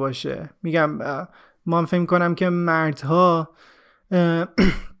حرفا باشه. میگم من فکر می‌کنم که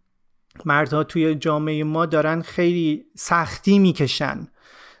مردها توی جامعه ما دارن خیلی سختی میکشن.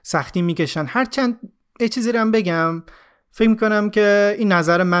 هرچند یه چیزی رو هم بگم، فکر میکنم که این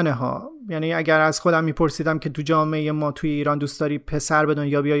نظر منه ها، یعنی اگر از خودم میپرسیدم که تو جامعه ما توی ایران دوست داری پسر به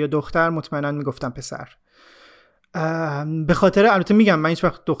دنیا بیاد یا دختر، مطمئنا میگفتم پسر. به خاطر، البته میگم من هیچ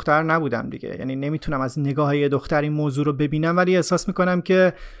وقت دختر نبودم دیگه، یعنی نمیتونم از نگاه یه دختر این موضوع رو ببینم، ولی احساس میکنم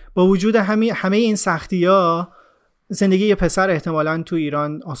که با وجود همه این سختی‌ها، زندگی یه پسر احتمالاً تو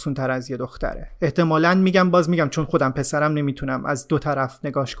ایران آسان‌تر از یه دختره. احتمالاً میگم چون خودم پسرم نمیتونم از دو طرف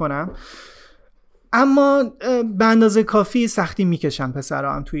نگاش کنم، اما به اندازه کافی سختی میکشن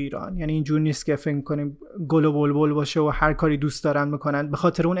پسرها هم تو ایران. یعنی اینجور نیست که فکر کنیم گل و بلبل باشه و هر کاری دوست دارن میکنن، به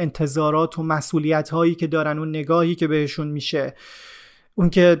خاطر اون انتظارات و مسئولیت هایی که دارن، اون نگاهی که بهشون میشه، اون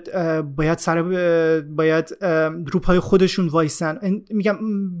که باید رو پای خودشون وایسن. میگم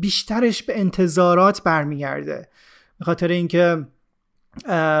بیشترش به انتظارات برمیگرده، به خاطر اینکه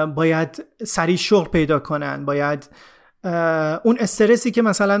باید سریع شغل پیدا کنن، باید اون استرسی که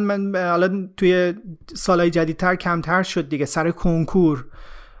مثلا من حالا توی سالهای جدیدتر کمتر شد دیگه، سر کنکور،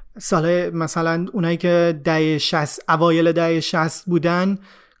 سالهای مثلا اونایی که اوایل دهه 60 بودن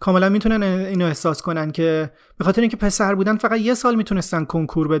کاملا میتونن اینو احساس کنن که به خاطر اینکه پسر بودن فقط یه سال میتونستن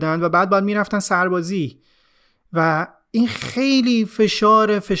کنکور بدن و بعد میرفتن سربازی، و این خیلی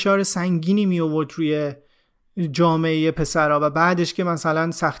فشار سنگینی می آورد روی جامعه پسرها. و بعدش که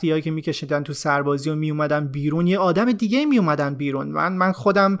مثلا سختی‌هایی که میکشیدن تو سربازی و میومدن بیرون، یه آدم دیگه میومدن بیرون. من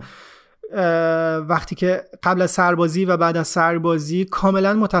خودم وقتی که قبل از سربازی و بعد از سربازی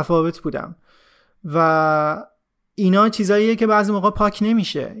کاملا متفاوت بودم، و اینا چیزاییه که بعضی موقع پاک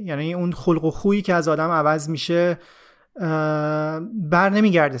نمیشه. یعنی اون خلق و خویی که از آدم عوض میشه بر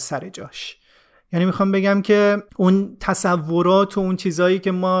نمیگرده سر جاش. یعنی میخوام بگم که اون تصورات و اون چیزایی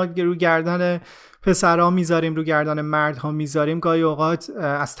که ما رو گردن پسرها میذاریم، رو گردن مردها میذاریم، گاهی اوقات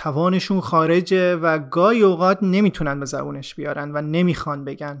از توانشون خارجه و گاهی اوقات نمیتونن به زبونش بیارن و نمیخوان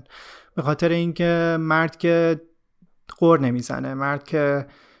بگن، به خاطر اینکه مرد که قور نمیزنه، مرد که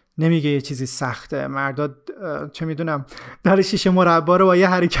نمیگه یه چیزی سخته، مردا چه میدونم در شیشه مربا رو با یه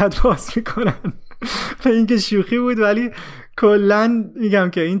حرکت باز میکنن. این که شوخی بود، ولی کلا میگم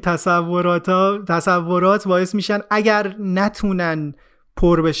که این تصورات باعث میشن اگر نتونن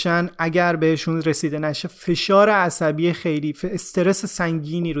پر بشن، اگر بهشون رسیده نشه، فشار عصبی خیلی، استرس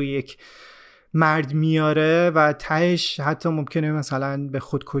سنگینی روی یک مرد میاره و تهش حتی ممکنه مثلا به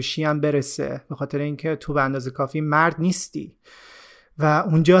خودکشی هم برسه، به خاطر اینکه تو به اندازه کافی مرد نیستی. و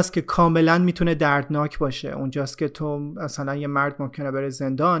اونجاست که کاملا میتونه دردناک باشه. اونجاست که تو مثلا یه مرد ممکنه بره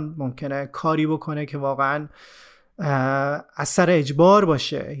زندان، ممکنه کاری بکنه که واقعا اثر اجبار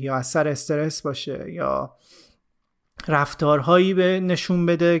باشه یا اثر استرس باشه، یا رفتارهایی به نشون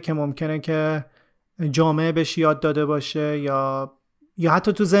بده که ممکنه که جامعه بهش یاد داده باشه، یا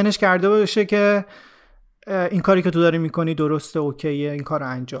حتی تو ذهنش کرده باشه که این کاری که تو داری میکنی درسته، اوکیه، این کار رو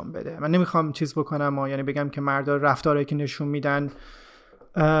انجام بده. من نمیخوام چیز بکنم یعنی بگم که مردا رفتارهایی که نشون میدن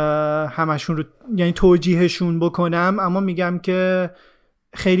همشون رو یعنی توجیهشون بکنم، اما میگم که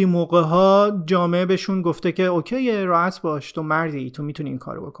خیلی موقع ها جامعه بهشون گفته که اوکیه، راحت باش، تو مردی، تو میتونی این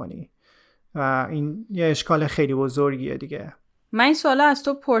کارو بکنی. و این یه اشکال خیلی بزرگیه دیگه. من این سوالا از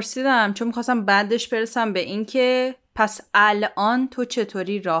تو پرسیدم چون میخواستم بعدش برسم به این که پس الان تو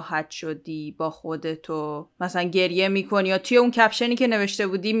چطوری راحت شدی با خودتو؟ مثلا گریه میکنی یا توی اون کپشنی که نوشته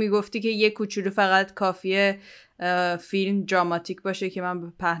بودی میگفتی که یه کوچولو فقط کافیه فیلم دراماتیک باشه که من به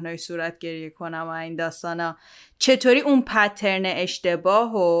پهنای صورت گریه کنم و این داستانا. چطوری اون پترن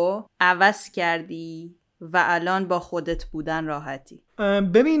اشتباهو عوض کردی و الان با خودت بودن راحتی؟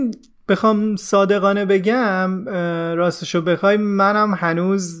 ببین، بخوام صادقانه بگم، راستشو بخوای منم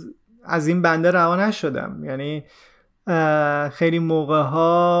هنوز از این بنده رها نشدم. یعنی خیلی موقع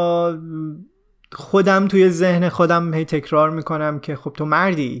ها خودم توی ذهن خودم هی تکرار میکنم که خب تو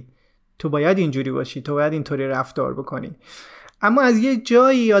مردی، تو باید اینجوری باشی، تو باید اینطوری رفتار بکنی. اما از یه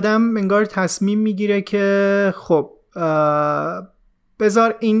جایی آدم انگار تصمیم میگیره که خب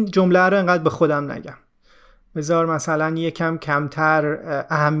بذار این جمله رو انقدر به خودم نگم، بذار مثلا یکم کمتر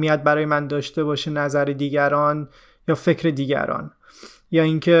اهمیت برای من داشته باشه نظر دیگران یا فکر دیگران. یا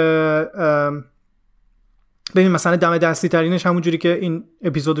اینکه ببین مثلا دم دستی ترینش همون جوری که این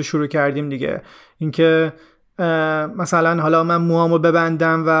اپیزودو شروع کردیم دیگه، اینکه مثلا حالا من موامو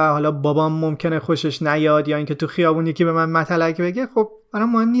ببندم و حالا بابام ممکنه خوشش نیاد، یا اینکه تو خیابون یکی به من متلک بگه، خب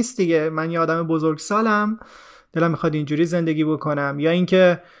برام مهم نیست دیگه، من یه آدم بزرگسالم، دلم میخواد اینجوری زندگی بکنم. یا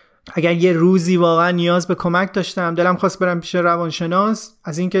اینکه اگر یه روزی واقعا نیاز به کمک داشتم، دلم خواست برم پیش روانشناس،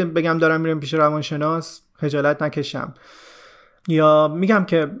 از اینکه بگم دارم میرم پیش روانشناس خجالت نکشم. یا میگم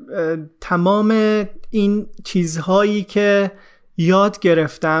که تمام این چیزهایی که یاد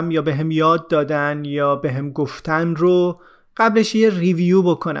گرفتم یا بهم یاد دادن یا بهم گفتن رو قبلش یه ریویو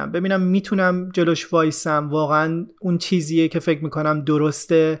بکنم، ببینم میتونم جلوش وایسم، واقعا اون چیزیه که فکر میکنم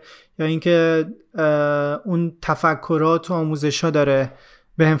درسته، یا اینکه اون تفکرات و آموزشا داره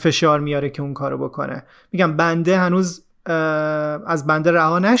بهم فشار میاره که اون کارو بکنه. میگم بنده هنوز از بنده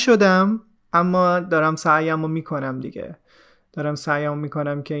رها نشدم، اما دارم سعیمو میکنم دیگه، دارم سعیمو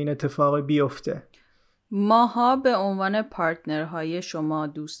میکنم که این اتفاق بیفته. ماها به عنوان پارتنرهای شما،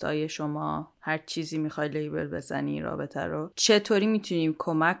 دوستای شما، هر چیزی میخوای لیبل بزنی رابطه رو، چطوری میتونیم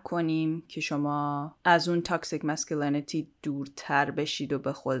کمک کنیم که شما از اون تاکسیک ماسکولینیتی دورتر بشید و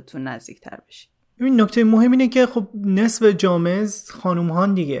به خودتون نزدیکتر بشید؟ این نکته مهم اینه که خب نصف جامعه خانوم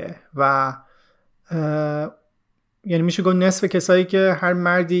هان دیگه، و یعنی میشه گفت نصف کسایی که هر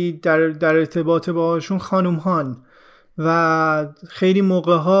مردی در ارتباط باهاشون خانوم هان، و خیلی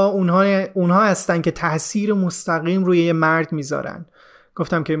موقع ها اونها هستن که تأثیر مستقیم روی یه مرد میذارن.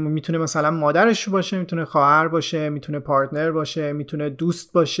 گفتم که میتونه مثلا مادرش باشه، میتونه خواهر باشه، میتونه پارتنر باشه، میتونه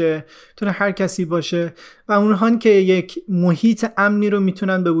دوست باشه، میتونه هر کسی باشه، و اونها که یک محیط امنی رو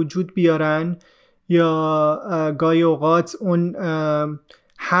میتونن به وجود بیارن، یا گاهی اوقات اون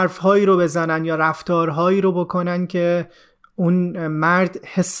حرفهایی رو بزنن یا رفتارهایی رو بکنن که اون مرد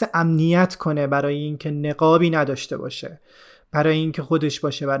حس امنیت کنه، برای اینکه نقابی نداشته باشه، برای اینکه خودش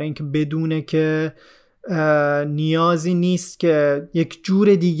باشه، برای اینکه بدونه که نیازی نیست که یک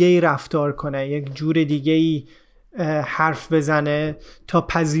جور دیگه‌ای رفتار کنه، یک جور دیگه‌ای حرف بزنه تا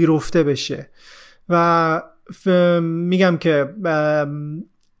پذیرفته بشه. و میگم که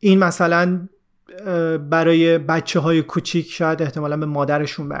این مثلا برای بچه‌های کوچیک شاید احتمالاً به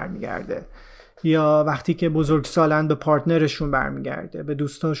مادرشون برمیگرده، یا وقتی که بزرگسالن به پارتنرشون برمیگرده، به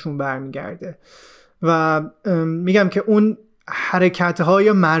دوستاشون برمیگرده. و میگم که اون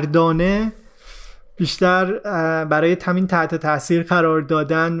حرکت‌های مردانه بیشتر برای همین تحت تاثیر قرار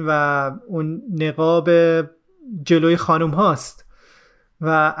دادن و اون نقاب جلوی خانوم هاست.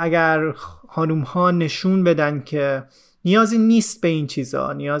 و اگر خانوم ها نشون بدن که نیازی نیست به این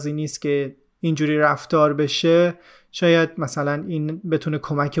چیزا، نیازی نیست که اینجوری رفتار بشه، شاید مثلا این بتونه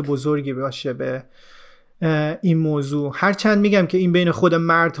کمک بزرگی باشه به این موضوع. هرچند میگم که این بین خود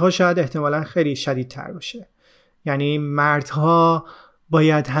مردها شاید احتمالاً خیلی شدیدتر باشه، یعنی مردها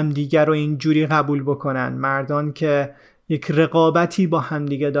باید همدیگر رو اینجوری قبول بکنن، مردان که یک رقابتی با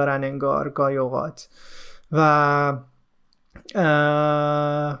همدیگه دارن انگار گاهی اوقات. و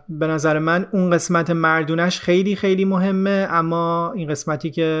به نظر من اون قسمت مردونش خیلی خیلی مهمه، اما این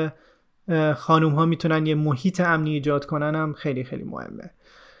قسمتی که خانوم ها میتونن یه محیط امنی ایجاد کنن هم خیلی خیلی مهمه.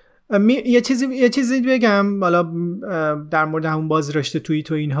 یه چیزی بگم بالا در مورد همون باز رشته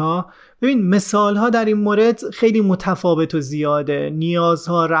توییت و اینها. ببین مثال ها در این مورد خیلی متفاوت و زیاده،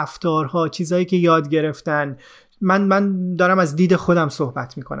 نیازها، رفتارها، چیزایی که یاد گرفتن. من دارم از دید خودم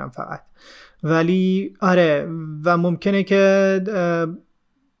صحبت میکنم فقط، ولی آره و ممکنه که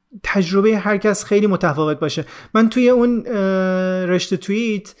تجربه هر کس خیلی متفاوت باشه. من توی اون رشته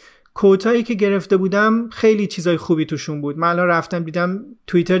توییت کوتایی که گرفته بودم خیلی چیزای خوبی توشون بود. من الان رفتم دیدم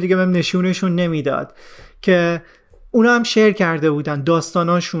توییتر دیگه بهم نشونشون نمیداد که اونا هم شیر کرده بودن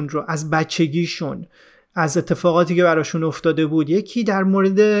داستاناشون رو از بچگیشون، از اتفاقاتی که براشون افتاده بود. یکی در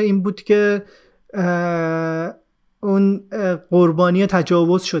مورد این بود که اون قربانی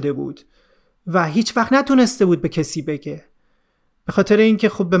تجاوز شده بود و هیچ وقت نتونسته بود به کسی بگه، به خاطر اینکه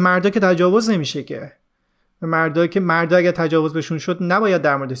خب به مردا که تجاوز نمیشه، که به مردا اگه تجاوز بهشون شد نباید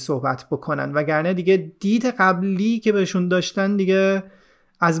در موردش صحبت بکنن، وگرنه دیگه دید قبلی که بهشون داشتن دیگه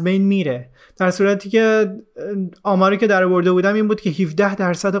از بین میره. در صورتی که آماری که در آورده بودم این بود که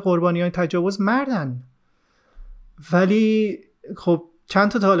 17% قربانیان تجاوز مردن. ولی خب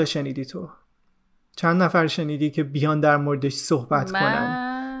چند تا حالا شنیدی تو؟ چند نفر شنیدی که بیان در موردش صحبت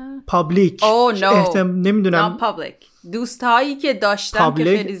کنن؟ پابلیک. نمیدونم. پابلیک. دوستایی که داشتم که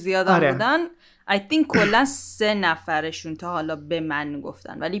خیلی زیاد بودن I think کلا 3 نفرشون تا حالا به من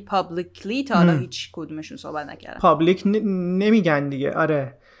گفتن، ولی پابلیکلی تا حالا هیچ کدومشون صحبت نکردن. پابلیک نمیگن دیگه.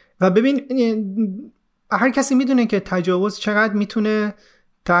 آره. و ببین هر کسی میدونه که تجاوز چقدر میتونه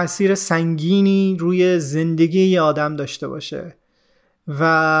تأثیر سنگینی روی زندگی یه آدم داشته باشه و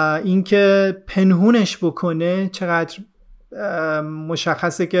اینکه پنهونش بکنه چقدر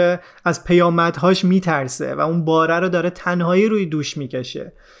مشخصه که از پیامدهاش میترسه و اون باره رو داره تنهایی روی دوش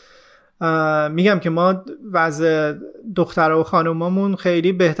میکشه. میگم که ما وضع دخترها و خانومامون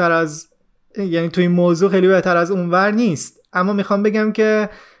خیلی بهتر از، یعنی توی این موضوع خیلی بهتر از اونور نیست، اما میخوام بگم که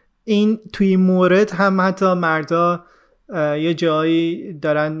این توی این مورد هم حتی مردا یه جایی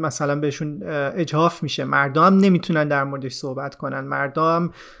دارن مثلا بهشون اجحاف میشه، مردا هم نمیتونن در موردش صحبت کنن، مردا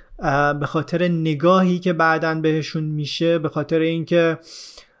هم به خاطر نگاهی که بعدن بهشون میشه، به خاطر اینکه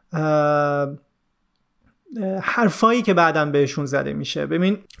حرفایی که بعدن بهشون زده میشه.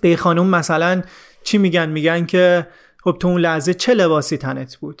 ببین به خانوم مثلا چی میگن که خب تو اون لحظه چه لباسی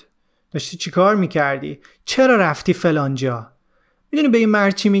تنت بود؟ داشتی چی کار میکردی؟ چرا رفتی فلان جا؟ میدونی به این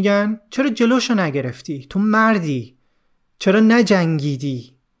مرد چی میگن؟ چرا جلوشو نگرفتی؟ تو مردی، چرا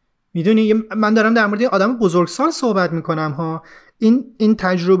نجنگیدی؟ میدونی من دارم در مورد آدم بزرگسال صحبت میکنم ها. این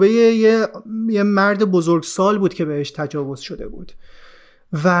تجربه یه مرد بزرگسال بود که بهش تجاوز شده بود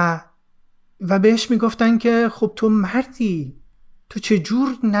و بهش میگفتن که خب تو مردی، تو چجور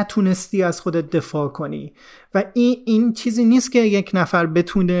نتونستی از خودت دفاع کنی؟ و این چیزی نیست که یک نفر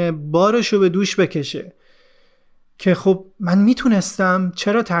بتونه بارشو به دوش بکشه که خب من میتونستم،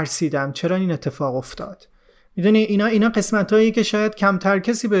 چرا ترسیدم، چرا این اتفاق افتاد. میدونی اینا قسمتایی که شاید کمتر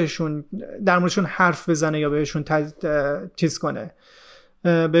کسی بهشون در موردشون حرف بزنه یا بهشون چیز کنه،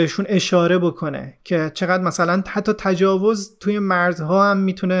 بهشون اشاره بکنه که چقدر مثلا حتی تجاوز توی مردها هم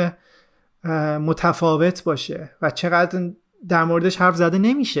میتونه متفاوت باشه و چقدر در موردش حرف زده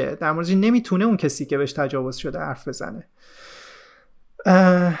نمیشه، در موردش نمیتونه اون کسی که بهش تجاوز شده حرف بزنه.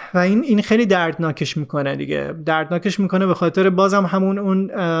 و این خیلی دردناکش میکنه دیگه، دردناکش میکنه به خاطر بازم همون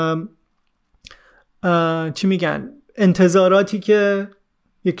اون چی میگن انتظاراتی که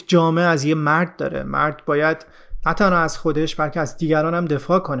یک جامعه از یه مرد داره. مرد باید نه تنها از خودش بلکه از دیگران هم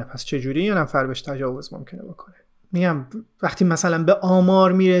دفاع کنه. پس چجوری یه نفر بهش تجاوز ممکنه بکنه؟ میگم وقتی مثلا به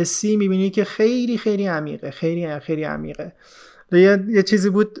آمار میرسی میبینی که خیلی خیلی عمیقه، خیلی خیلی عمیقه. یه چیزی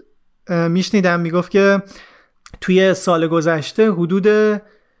بود میشنیدم میگفت که توی سال گذشته حدود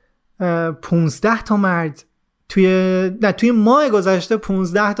 15 تا مرد توی ماه گذشته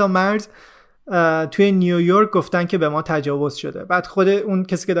 15 تا مرد توی نیویورک گفتن که به ما تجاوز شده. بعد خود اون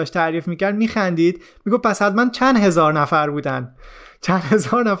کسی که داشت تعریف میکرد میخندید، میگفت پس حتما چند هزار نفر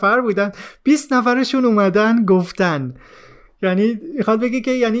بودن 20 نفرشون اومدن گفتن. یعنی میخواد بگه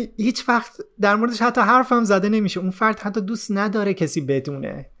که یعنی هیچ وقت در موردش حتی حرف هم زده نمیشه. اون فرد حتی دوست نداره کسی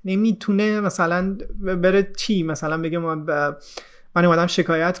بدونه، نمیتونه مثلا بره چی مثلا بگه من اومدم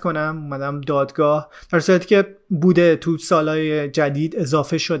شکایت کنم، اومدم دادگاه، در صورتی که بوده تو سالهای جدید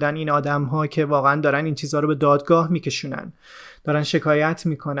اضافه شدن این آدم‌ها که واقعا دارن این چیزها رو به دادگاه میکشونن، دارن شکایت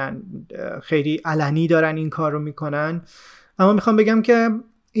میکنن، خیلی علنی دارن این کار رو میکنن. اما میخوام بگم که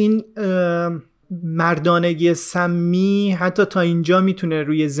این مردانگی سمی حتی تا اینجا میتونه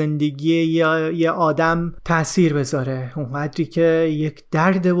روی زندگی یه آدم تأثیر بذاره، اونقدری که یک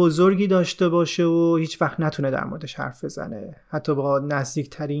درد بزرگی داشته باشه و هیچ وقت نتونه در موردش حرف بزنه، حتی با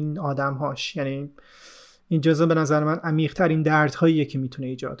نزدیکترین آدم‌هاش. یعنی این جزء به نظر من عمیق‌ترین دردهاییه که میتونه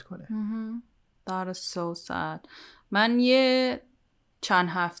ایجاد کنه. That is so sad. من یه چند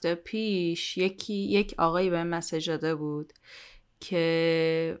هفته پیش یک آقایی به مسیج داده بود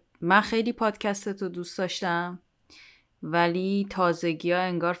که من خیلی پادکستتو دوست داشتم ولی تازگی ها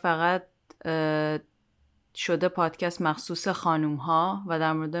انگار فقط شده پادکست مخصوص خانوم ها و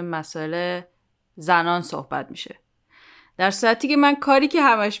در مورد مسائل زنان صحبت میشه، در صورتی که من کاری که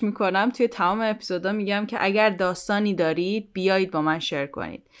همش میکنم توی تمام اپیزودا میگم که اگر داستانی دارید بیایید با من شیر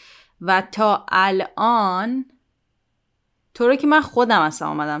کنید. و تا الان تو رو که من خودم اصلا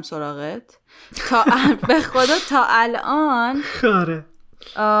اومدم سراغت به خدا تا الان خاره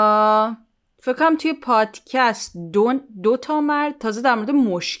فکر کنم توی پادکست دو تا مرد تازه در مورد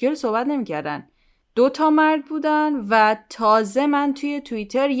مشکل صحبت نمی‌کردن، 2 تا مرد بودن و تازه من توی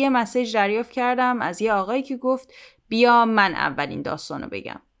توییتر یه مسیج دریافت کردم از یه آقایی که گفت بیا من اولین داستانو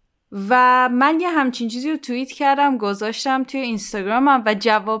بگم و من یه همچین چیزی رو توییت کردم گذاشتم توی اینستاگرامم و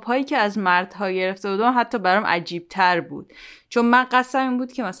جوابهایی که از مردها گرفته بودم حتی برام عجیب تر بود، چون من قصدم این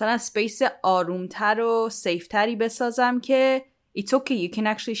بود که مثلا سپیس آرومتر و سیفتری بسازم که it's okay you can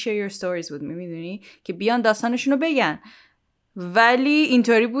actually share your stories with me، میدونی که بیان داستانشون رو بگن، ولی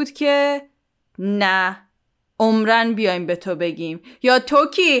اینطوری بود که نه عمرن بیایم به تو بگیم یا تو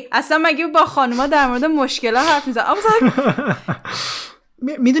کی اصلا مگه با خانوما در مورد مشکلات حرف میزنی؟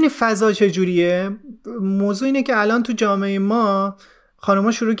 میدونی فضا چجوریه؟ موضوع اینه که الان تو جامعه ما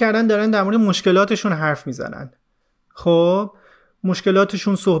خانوما شروع کردن دارن در مورد مشکلاتشون حرف میزنن، خب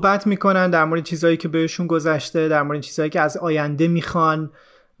مشکلاتشون صحبت میکنن، در مورد چیزایی که بهشون گذشته، در مورد چیزایی که از آینده میخوان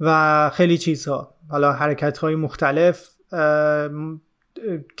و خیلی چیزها، حالا حرکت‌های مختلف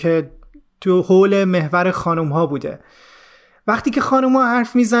که تو حول محور خانم‌ها بوده. وقتی که خانم‌ها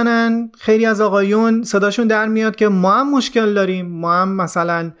حرف میزنن خیلی از آقایون صداشون در میاد که ما هم مشکل داریم، ما هم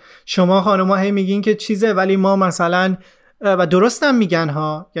مثلا شما خانم‌ها هی میگین که چیزه ولی ما مثلا، و درستم میگن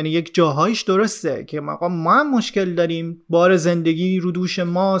ها، یعنی یک جاهایش درسته که ما هم مشکل داریم، بار زندگی رو دوش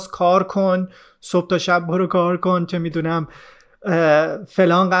ماست، کار کن صبح تا شب برو کار کن، چه میدونم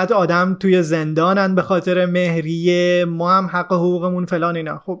فلان قد آدم توی زندانن به خاطر مهریه، ما هم حق حقوقمون فلان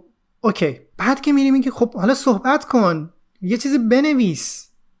اینا. خب اوکی، بعد که میریم که خب حالا صحبت کن، یه چیزی بنویس،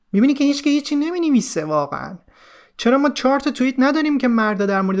 میبینی که هیچی نمینویسه واقعا. چرا ما 4 تا توییت نداریم که مردا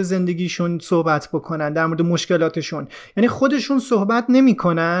در مورد زندگیشون صحبت بکنن، در مورد مشکلاتشون؟ یعنی خودشون صحبت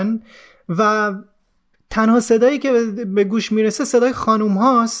نمیکنن و تنها صدایی که به گوش میرسه صدای خانوم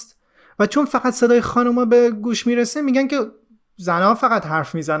هاست و چون فقط صدای خانوم ها به گوش میرسه میگن که زنها فقط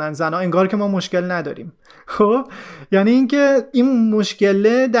حرف میزنن، زنها، انگار که ما مشکل نداریم. خب یعنی اینکه این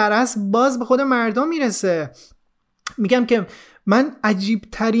مشکله در اصل باز به خود مردا میرسه. میگم که من عجیب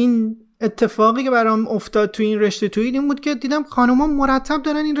ترین اتفاقی که برام افتاد تو این رشته توییت این بود که دیدم خانوما مرتب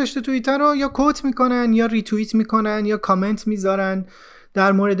دارن این رشته توییت رو یا کوت میکنن یا ریتوییت میکنن یا کامنت میذارن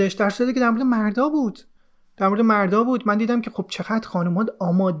در موردش، در صورتی که در مورد مردا بود. من دیدم که خب چقدر خانوما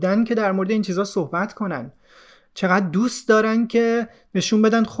آمادن که در مورد این چیزا صحبت کنن، چقدر دوست دارن که نشون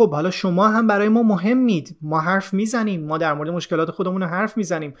بدن خب حالا شما هم برای ما مهمید، ما حرف میزنیم، ما در مورد مشکلات خودمون حرف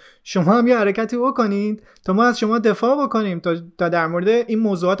میزنیم، شما هم یه حرکتی بکنید تا ما از شما دفاع بکنیم، تا در مورد این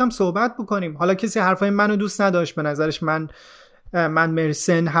موضوعات هم صحبت بکنیم. حالا کسی حرفای منو دوست نداشت، به نظرش من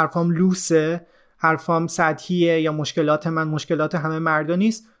مرسن، حرفام لوسه، حرفام سطحیه، یا مشکلات من مشکلات همه مردا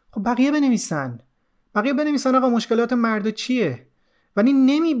نیست. خب بقیه بنویسن آقا مشکلات مردا چیه. ولی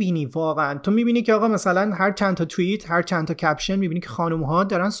نمیبینی واقعا، تو میبینی که آقا مثلا هر چند تا توییت، هر چند تا کپشن میبینی که خانوم ها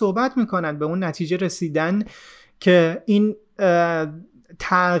دارن صحبت میکنن، به اون نتیجه رسیدن که این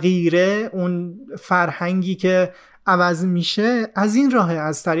تغییره، اون فرهنگی که عوض میشه از این راهه،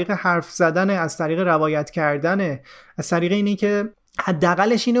 از طریق حرف زدن، از طریق روایت کردن، از طریق اینی که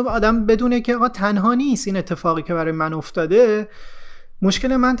حداقلش اینو آدم بدونه که آقا تنها نیست، این اتفاقی که برای من افتاده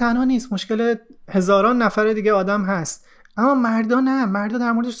مشکل من تنها نیست، مشکل هزاران نفر دیگه آدم هست. اما مردا نه، مردا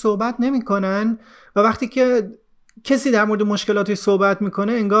در موردش صحبت نمی‌کنن و وقتی که کسی در مورد مشکلاتش صحبت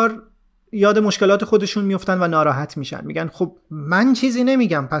میکنه انگار یاد مشکلات خودشون میفتن و ناراحت میشن، میگن خب من چیزی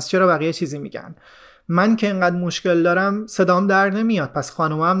نمیگم پس چرا بقیه چیزی میگن، من که اینقدر مشکل دارم صدام در نمیاد پس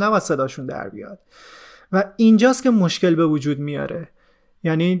خانوما هم نباید صداشون در بیاد. و اینجاست که مشکل به وجود میاره.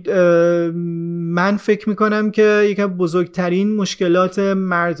 یعنی من فکر میکنم که یکی از بزرگترین مشکلات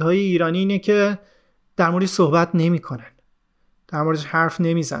مردهای ایرانی اینه که در موردش صحبت نمیکنن، در موردش حرف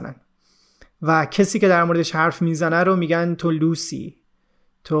نمیزنن و کسی که در موردش حرف میزنه رو میگن تو لوسی،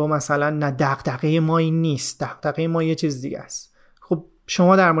 تو مثلا نه دغدغه ما این نیست، دغدغه ما یه چیز دیگه است. خب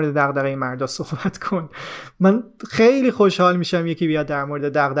شما در مورد دغدغه مردا صحبت کن. من خیلی خوشحال میشم یکی بیاد در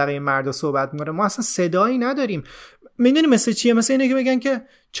مورد دغدغه مردا صحبت میکنه. ما اصلا صدایی نداریم. میدونی مثل چیه؟ مثل اینه که بگن که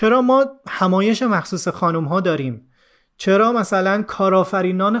چرا ما همایش مخصوص خانم ها داریم، چرا مثلا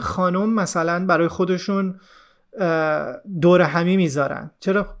کارآفرینان خانم مثلا برای خودشون دور همی میذارن،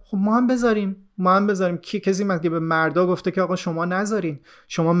 چرا؟ خب ما هم بذاریم. کسی مگه به مردا گفته که آقا شما نذارین،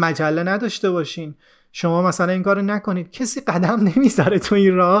 شما مجله نداشته باشین، شما مثلا این کارو نکنید؟ کسی قدم نمیذاره تو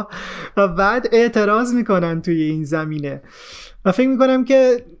این راه و بعد اعتراض میکنن توی این زمینه. و فکر میکنم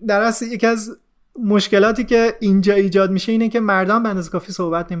که در اصل یکی از مشکلاتی که اینجا ایجاد میشه اینه که مردان به اندازه کافی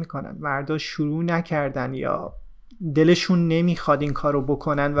صحبت نمیکنن. مردا شروع نکردن یا دلشون نمیخواد این کارو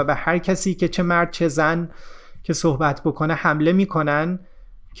بکنن و به هر کسی که چه مرد چه زن که صحبت بکنه حمله میکنن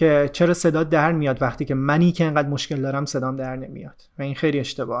که چرا صدا در میاد وقتی که منی که انقدر مشکل دارم صدام در نمیاد. و این خیلی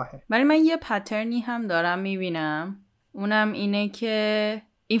اشتباهه. ولی من یه پترنی هم دارم میبینم، اونم اینه که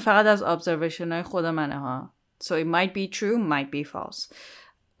این فقط از observation های خود منه ها. So it might be true, might be false.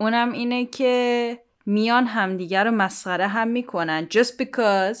 اونم اینه که میان همدیگر رو مسخره هم میکنن just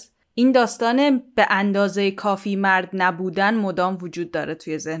because این داستان به اندازه کافی مرد نبودن مدام وجود داره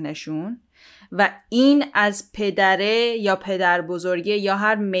توی ذهنشون و این از پدره یا پدر بزرگه یا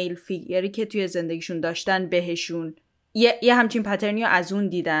هر میل فیگری که توی زندگیشون داشتن بهشون یه همچین پترنی رو از اون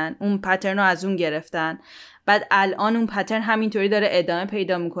دیدن، اون پترن رو از اون گرفتن، بعد الان اون پترن همینطوری داره ادامه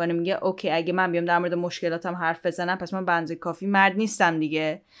پیدا میکنه. میگه اوکی اگه من بیام در مورد مشکلاتم حرف بزنم پس من به اندازه کافی مرد نیستم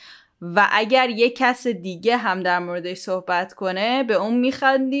دیگه، و اگر یه کس دیگه هم در موردش صحبت کنه به اون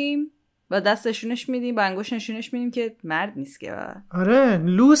میخندیم و دستشونش میدیم، با انگوش نشونش میدیم که مرد نیست که. آره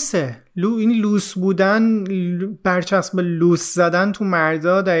لوسه. این لوس بودن، برچسب لوس زدن تو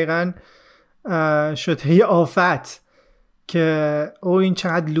مردا دقیقاً شده یه آفت که این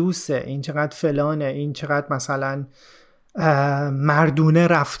چقدر لوسه، این چقدر فلانه، این چقدر مثلا مردونه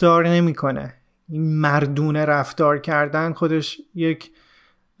رفتار نمیکنه. این مردونه رفتار کردن خودش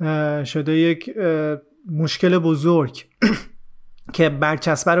شده یک مشکل بزرگ که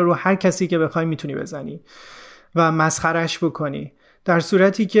برچسبه رو هر کسی که بخوای میتونی بزنی و مسخرش بکنی، در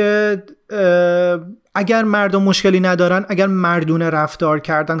صورتی که اگر مردم مشکلی ندارن، اگر مردونه رفتار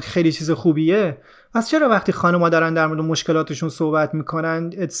کردن خیلی چیز خوبیه، پس چرا وقتی خانم‌ها دارن در مورد مشکلاتشون صحبت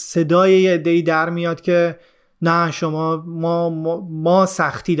میکنن صدای یه عده‌ای در میاد که نه شما ما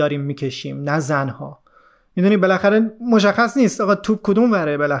سختی داریم میکشیم، نه زنها؟ میدونی بالاخره مشخص نیست آقا توپ کدوم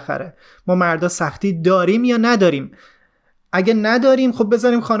وره، بالاخره ما مردا سختی داریم یا نداریم. اگه نداریم خب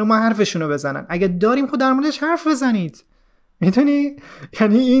بذاریم خانوما حرفشونو بزنن، اگه داریم خب در موردش حرف بزنید. میدونی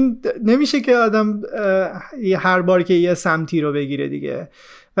یعنی این نمیشه که آدم هر بار که یه سمتی رو بگیره دیگه.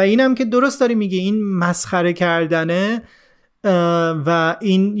 و اینم که درست داری میگی، این مسخره کردنه و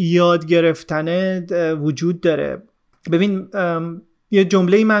این یاد گرفتنه وجود داره. ببین یه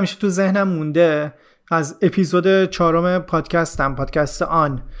جمله‌ای من همیشه تو ذهنم مونده از اپیزود 4 پادکست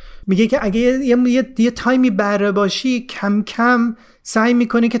آن، میگه که اگه یه تایمی بره باشی کم کم سعی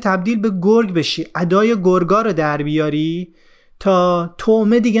میکنی که تبدیل به گرگ بشی، ادای گرگا رو در بیاری تا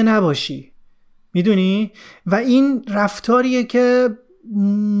طعمه دیگه نباشی. میدونی؟ و این رفتاریه که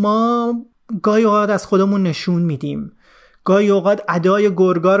ما گاهی اوقات از خودمون نشون میدیم، گاهی اوقات ادای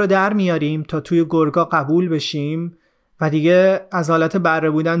گرگا رو در میاریم تا توی گرگا قبول بشیم و دیگه از حالت بره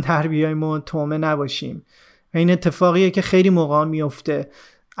بودن در بیاییم و طعمه نباشیم. و این اتفاقیه که خیلی موقع میفته.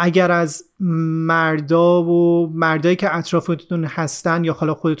 اگر از مردایی که اطرافتون هستن یا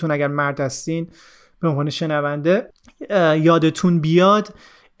حالا خودتون اگر مرد هستین به عنوان شنونده یادتون بیاد،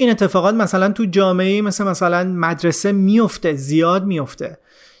 این اتفاقات مثلا تو جامعه مثلا مدرسه میفته، زیاد میفته.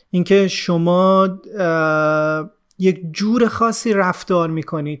 اینکه شما یک جور خاصی رفتار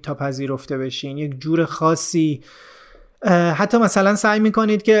میکنید تا پذیرفته بشین، یک جور خاصی حتی مثلا سعی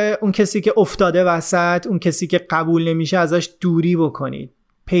میکنید که اون کسی که افتاده وسط، اون کسی که قبول نمیشه ازش دوری بکنید،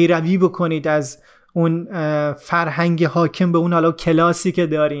 پیروی بکنید از اون فرهنگ حاکم به اون حالا کلاسی که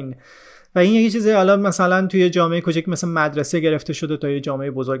دارین. و این یه چیزی حالا مثلا توی جامعه کوچک مثل مدرسه گرفته شده تا یه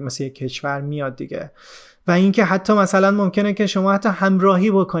جامعه بزرگ مثل یک کشور میاد دیگه. و اینکه حتی مثلا ممکنه که شما حتی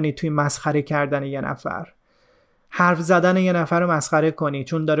همراهی بکنید توی مسخره کردن یه نفر، حرف زدن یه نفر رو مسخره کنید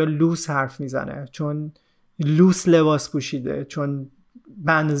چون داره لوس حرف میزنه، چون لوس لباس پوشیده، چون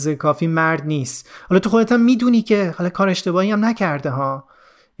به اندازه کافی مرد نیست. حالا تو خودت هم میدونی که حالا کار اشتباهی هم نکرده ها،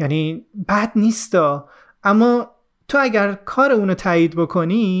 یعنی بد نیستا، اما تو اگر کار اونو تایید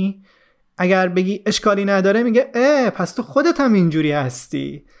بکنی، اگر بگی اشکالی نداره، میگه پس تو خودت هم اینجوری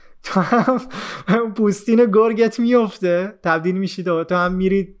هستی، تو هم پوستین گرگت میفته، تبدیل میشید و تو هم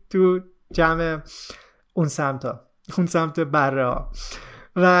میرید تو جمع اون سمت بره.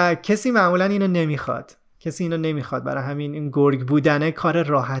 و کسی معمولا اینو نمیخواد. برای همین این گرگ بودنه کار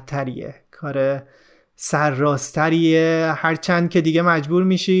راحت تریه، کار سرراستریه، هرچند که دیگه مجبور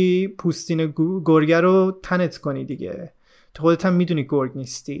میشی پوستین گرگه رو تنت کنی دیگه. تو خودت هم میدونی گرگ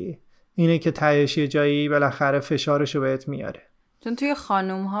نیستی، اینه که تهش یه جایی بالاخره فشارشو بهت میاره. چون توی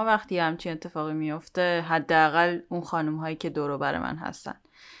خانوم ها وقتی همچین اتفاقی میفته، حداقل اون خانوم هایی که دور و بر من هستن،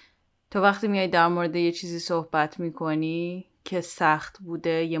 تو وقتی میای در مورد یه چیزی صحبت میکنی که سخت بوده،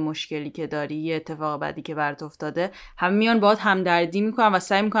 یه مشکلی که داری، یه اتفاق بدی که برات افتاده، هم میان باهات همدردی میکنن و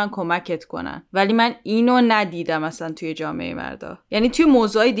سعی میکنن کمکت کنن. ولی من اینو ندیدم اصلا توی جامعه مردا. یعنی توی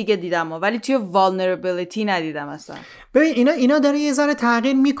موضوعای دیگه دیدم ولی توی vulnerability ندیدم اصلا. ببین اینا داره یه ذره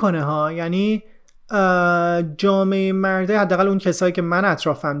تغییر میکنه ها. یعنی جامعه مرده، حداقل اون کسایی که من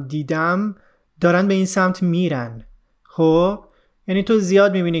اطرافم دیدم، دارن به این سمت میرن. خب یعنی تو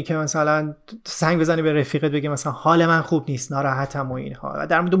زیاد میبینی که مثلا سنگ بزنی به رفیقت بگی مثلا حال من خوب نیست، ناراحتم و اینها، و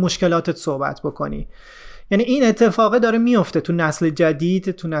در مورد مشکلاتت صحبت بکنی. یعنی این اتفاقه داره میفته تو نسل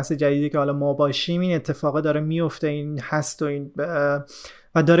جدیدی که حالا ما باشیم، این اتفاقه داره میفته، این هست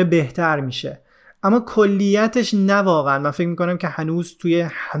و داره بهتر میشه. اما کلیتش نه واقعا. من فکر میکنم که هنوز توی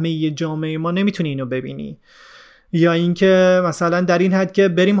همه جامعه ما نمیتونی اینو ببینی، یا اینکه مثلا در این حد که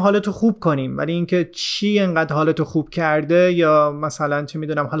بریم حالتو خوب کنیم، ولی اینکه چی انقدر حالتو خوب کرده، یا مثلا چه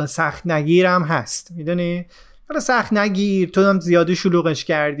میدونم حالا سخت نگیرم هست، میدونی حالا سخت نگیر، تو هم زیادی شلوغش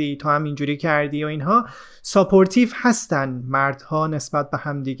کردی، تو هم اینجوری کردی و اینها. ساپورتیو هستن مردها نسبت به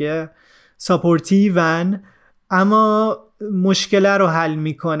هم دیگه، ساپورتیون، اما مشکل رو حل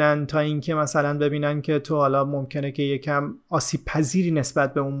میکنن تا اینکه مثلا ببینن که تو حالا ممکنه که یکم آسیب پذیری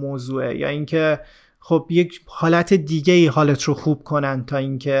نسبت به اون موضوعه، یا اینکه خب یک حالت دیگه ای حالت رو خوب کنن تا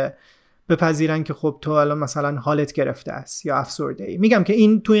اینکه بپذیرن که خب تو الان مثلا حالت گرفته است یا افسرده ای. میگم که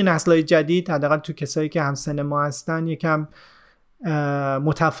این توی نسل‌های جدید، حداقل تو کسایی که همسن ما هستن، یکم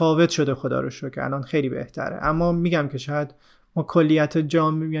متفاوت شده، خدا رو شکر الان خیلی بهتره. اما میگم که شاید ما کلیت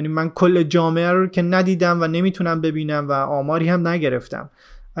جامعه، یعنی من کل جامعه رو که ندیدم و نمیتونم ببینم و آماری هم نگرفتم،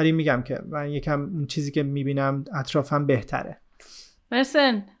 ولی میگم که من یکم اون چیزی که میبینم اطرافم بهتره.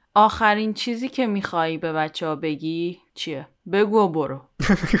 مثلا آخرین چیزی که میخوایی به بچه‌ها بگی چیه؟ بگو و برو.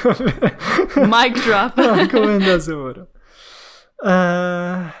 مایک دراپ. کامندازه برو.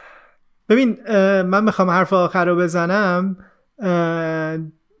 ببین من میخوام حرف آخر رو بزنم.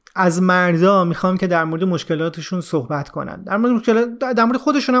 از مردا میخوام که در مورد مشکلاتشون صحبت کنن، در مورد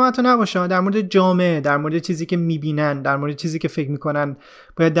خودشون هم حتی نباشه، در مورد جامعه، در مورد چیزی که میبینن، در مورد چیزی که فکر میکنن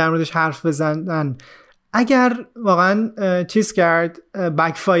باید در موردش حرف بزنن. اگر واقعا چیز کرد،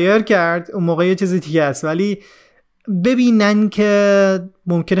 بکفایر کرد، اون موقع یه چیزی دیگه است، ولی ببینن که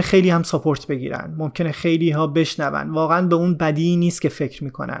ممکنه خیلی هم ساپورت بگیرن، ممکنه خیلی ها بشنون، واقعا به اون بدی نیست که فکر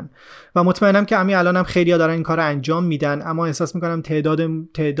میکنن. و مطمئنم که همین الان هم خیلی ها دارن این کار رو انجام میدن، اما احساس میکنم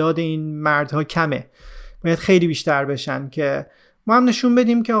تعداد این مردها کمه، باید خیلی بیشتر بشن که ما هم نشون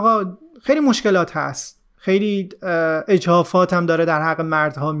بدیم که آقا خیلی مشکلات هست، خیلی اجحافات هم داره در حق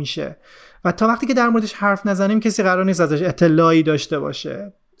مردها میشه، و تا وقتی که در موردش حرف نزنیم کسی قرار نیست ازش اطلاعی داشته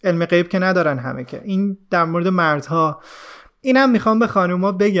باشه. علم غیب که ندارن همه، که این در مورد مردها. اینم میخوام به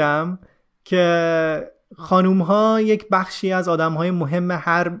خانوما بگم که خانومها یک بخشی از آدمهای مهم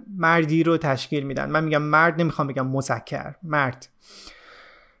هر مردی رو تشکیل میدن. من میگم مرد، نمیخوام بگم مذکر، مرد.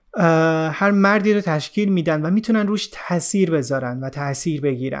 هر مردی رو تشکیل میدن و میتونن روش تأثیر بذارن و تأثیر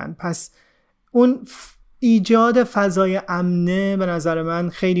بگیرن. پس اون ایجاد فضای امنه به نظر من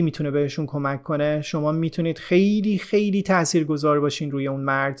خیلی میتونه بهشون کمک کنه. شما میتونید خیلی خیلی تاثیرگذار باشین روی اون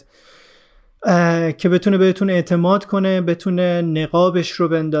مرد که بتونه بهتون اعتماد کنه، بتونه نقابش رو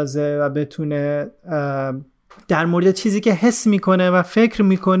بندازه و بتونه در مورد چیزی که حس میکنه و فکر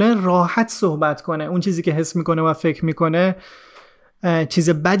میکنه راحت صحبت کنه. اون چیزی که حس میکنه و فکر میکنه چیز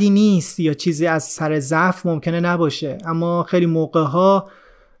بدی نیست یا چیزی از سر ضعف ممکنه نباشه، اما خیلی موقعها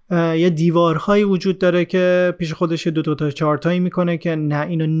یه دیوارهایی وجود داره که پیش خودش 2 تا 4 تایی میکنه که نه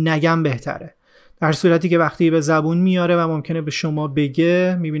اینو نگم بهتره، در صورتی که وقتی به زبون میاره و ممکنه به شما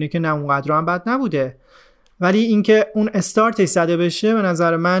بگه میبینه که نه اونقدر هم بد نبوده. ولی اینکه اون استارتش زده بشه به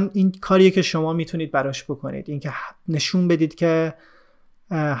نظر من این کاریه که شما میتونید براش بکنید، اینکه نشون بدید که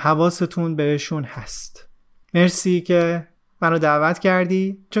حواستون بهشون هست. مرسی که منو دعوت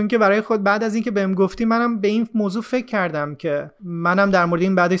کردی، چون که برای خود بعد از اینکه بهم گفتی منم به این موضوع فکر کردم که منم در مورد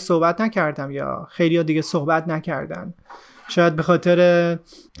این بعدش صحبت نکردم یا خیلی‌ها دیگه صحبت نکردن شاید به خاطر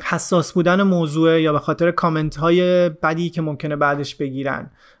حساس بودن موضوع یا به خاطر کامنت های بدی که ممکنه بعدش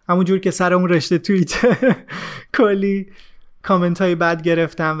بگیرن، همونجور که سر اون رشته توییت کلی کامنت های بد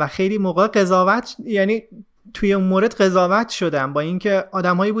گرفتم و خیلی موقع قضاوت، یعنی توی اون مورد قضاوت شدم با اینکه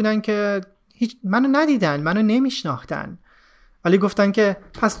آدمایی بودن که هیچ منو ندیدن، منو نمیشناختن، ولی گفتن که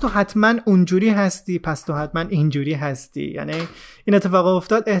پس تو حتما اونجوری هستی، پس تو حتما اینجوری هستی. یعنی این اتفاق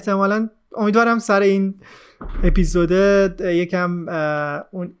افتاد. احتمالاً امیدوارم سر این اپیزود یکم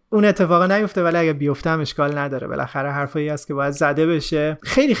اون اتفاقا نیفته، ولی اگه بیفته هم اشکال نداره، بالاخره حرفایی هست که باید زده بشه.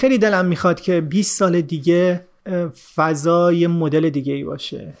 خیلی خیلی دلم میخواد که 20 سال دیگه فضا یه مدل دیگه ای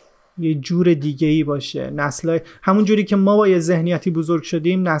باشه، یه جور دیگه ای باشه. نسلای همون جوری که ما با یه ذهنیتی بزرگ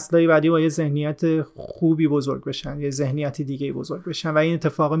شدیم، نسلای بعدی با یه ذهنیت خوبی بزرگ بشن، یه ذهنیت دیگه ای بزرگ بشن و این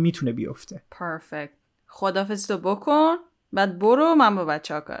اتفاق میتونه بیفته. پرفکت. خداحافظی تو بکن، بعد برو، من با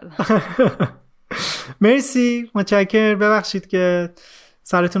بچه‌ها کار. مرسی، متشکرم. ببخشید که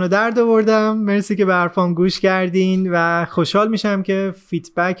سرتون رو درد آوردم. مرسی که به حرفام گوش کردین و خوشحال میشم که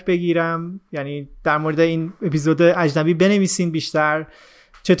فیدبک بگیرم، یعنی در مورد این اپیزود اجنبی بنویسین بیشتر،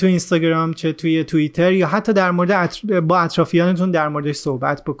 چه تو اینستاگرام چه توی توییتر، یا حتی در مورد با اطرافیانتون در موردش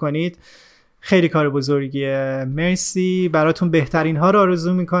صحبت بکنید. خیلی کار بزرگیه. مرسی، براتون بهترین ها رو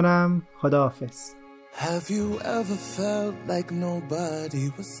آرزو میکنم. خداحافظ. Have you ever felt like nobody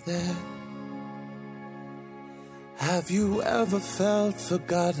was there? Have you ever felt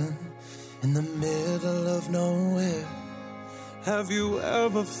forgotten in the middle of nowhere? Have you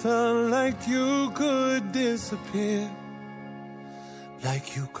ever felt like you could disappear? Like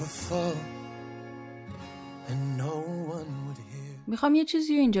you could fall and no one would hear. میخوام یه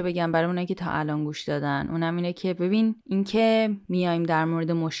چیزی رو اینجا بگم برای اونایی که تا الان گوش دادن. اونم اینه که ببین، این که میایم در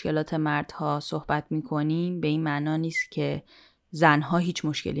مورد مشکلات مردها صحبت میکنیم به این معنا نیست که زنها هیچ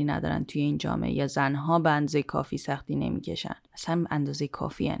مشکلی ندارن توی این جامعه، یا زنها به اندازه کافی سختی نمیکشن. اصلا اندازه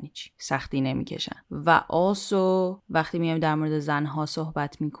کافی یعنی چی؟ سختی نمیکشن. و آسو وقتی میایم در مورد زنها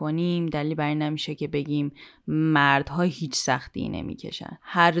صحبت میکنیم دلیل بر این نمیشه که بگیم مردها هیچ سختی نمیکشن.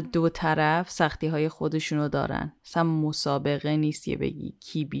 هر دو طرف سختی های خودشونو دارن. اصلا مسابقه نیست یه بگی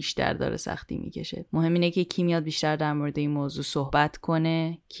کی بیشتر داره سختی میکشه. مهم اینه که کی میاد بیشتر در مورد این موضوع صحبت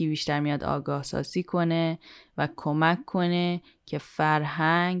کنه، کی بیشتر میاد آگاه سازی کنه و کمک کنه که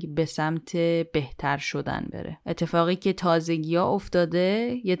فرهنگ به سمت بهتر شدن بره. اتفاقی که تازگی ها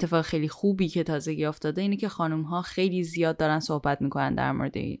افتاده، یه اتفاق خیلی خوبی که تازگی افتاده اینه که خانوم ها خیلی زیاد دارن صحبت میکنن در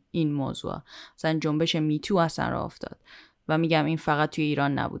مورد این موضوع. مثلا جنبش میتو اصلا راه افتاد و میگم این فقط توی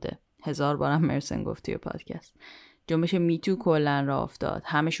ایران نبوده، 1000 بارم مرسن گفت توی پادکست. جنبش میتو کلن راه افتاد،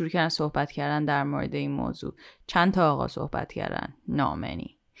 همه شروع کردن صحبت کردن در مورد این موضوع. چند تا آقا صحبت کردن،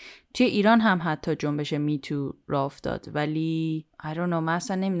 نامنی. توی ایران هم حتی جنبش میتو راه افتاد، ولی I don't know، من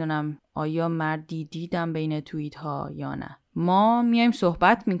اصلا نمیدونم آیا مردی دیدم بین توییت ها یا نه. ما میایم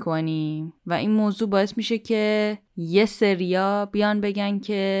صحبت میکنیم و این موضوع باعث میشه که یه سریا بیان بگن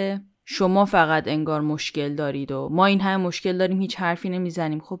که شما فقط انگار مشکل دارید و ما این همه مشکل داریم هیچ حرفی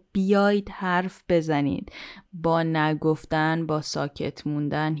نمیزنیم. خب بیایید حرف بزنید. با نگفتن، با ساکت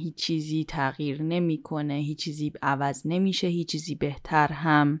موندن هیچ چیزی تغییر نمیکنه، هیچ چیزی عوض نمیشه، هیچ چیزی بهتر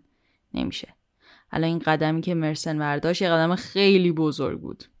هم نمیشه. الان این قدمی که مرسن برداشت یه قدم خیلی بزرگ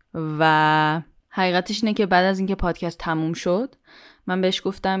بود و حقیقتش اینه که بعد از اینکه پادکست تموم شد من بهش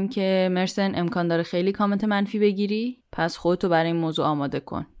گفتم که مرسن امکان داره خیلی کامنت منفی بگیری، پس خودتو برای این موضوع آماده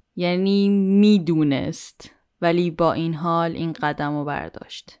کن. یعنی میدونست ولی با این حال این قدم رو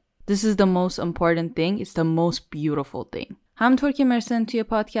برداشت. This is the most important thing. It's the most beautiful thing. همطور که مرسن توی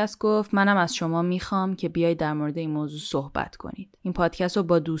پادکست گفت، منم از شما میخوام که بیاید در مورد این موضوع صحبت کنید. این پادکست رو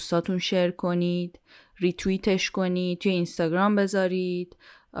با دوستاتون شیر کنید، ریتویتش کنید، توی اینستاگرام بذارید،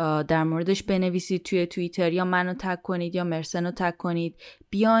 در موردش بنویسید توی توییتر، یا منو تگ کنید یا مرسن رو تگ کنید.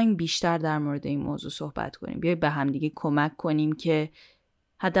 بیایم بیشتر در مورد این موضوع صحبت کنیم. بیایم به هم دیگه کمک کنیم که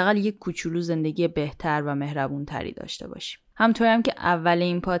حداقل یک کوچولو زندگی بهتر و مهربون تری داشته باشیم. همطوری هم که اول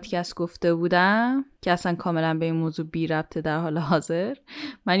این پادکست گفته بودم که اصلا کاملا به این موضوع بی ربطه در حال حاضر،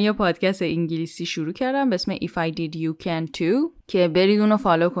 من یه پادکست انگلیسی شروع کردم به اسم If I Did You Can Too که برید اونو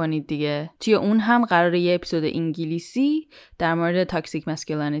فالو کنید دیگه. توی اون هم قراره یه اپیزود انگلیسی در مورد تاکسیک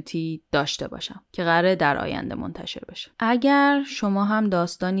مسکولینیتی داشته باشم که قراره در آینده منتشر بشه. اگر شما هم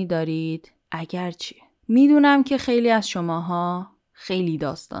داستانی دارید، اگر چی؟ میدونم که خیلی از شماها خیلی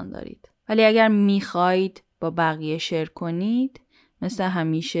داستان دارید، ولی اگر میخواید با بقیه شیر کنید، مثل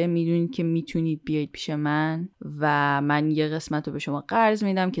همیشه میدونید که میتونید بیایید پیش من و من یه قسمت رو به شما قرض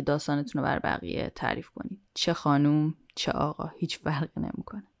میدم که داستانتون رو بر بقیه تعریف کنید. چه خانوم چه آقا، هیچ فرقی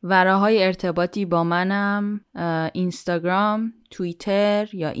نمیکنه. و راههای ارتباطی با منم اینستاگرام، توییتر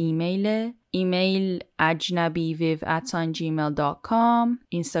یا ایمیل ایمیل ajnabiviv@gmail.com،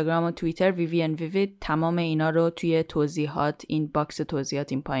 اینستاگرام و توییتر vivianvivid. تمام اینا رو توی توضیحات، این باکس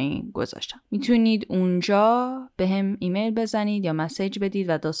توضیحات این پایین گذاشتم. میتونید اونجا به هم ایمیل بزنید یا مسیج بدید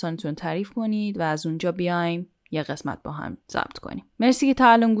و داستانتون تعریف کنید و از اونجا بیایم یه قسمت با هم ضبط کنیم. مرسی که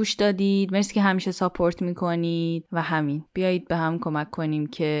تا الان گوش دادید، مرسی که همیشه ساپورت میکنید و همین بیایید به هم کمک کنیم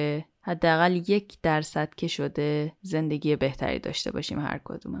که حداقل 1% که شده زندگی بهتری داشته باشیم هر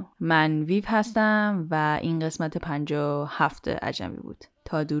کدوممون. من ویو هستم و این قسمت 57 عجمی بود.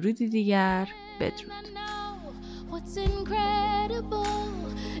 تا درودی دیگر، بدرود. What's incredible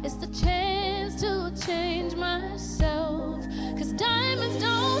is the chance to change myself, 'cause diamonds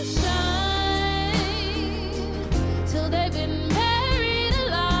don't shine till they've been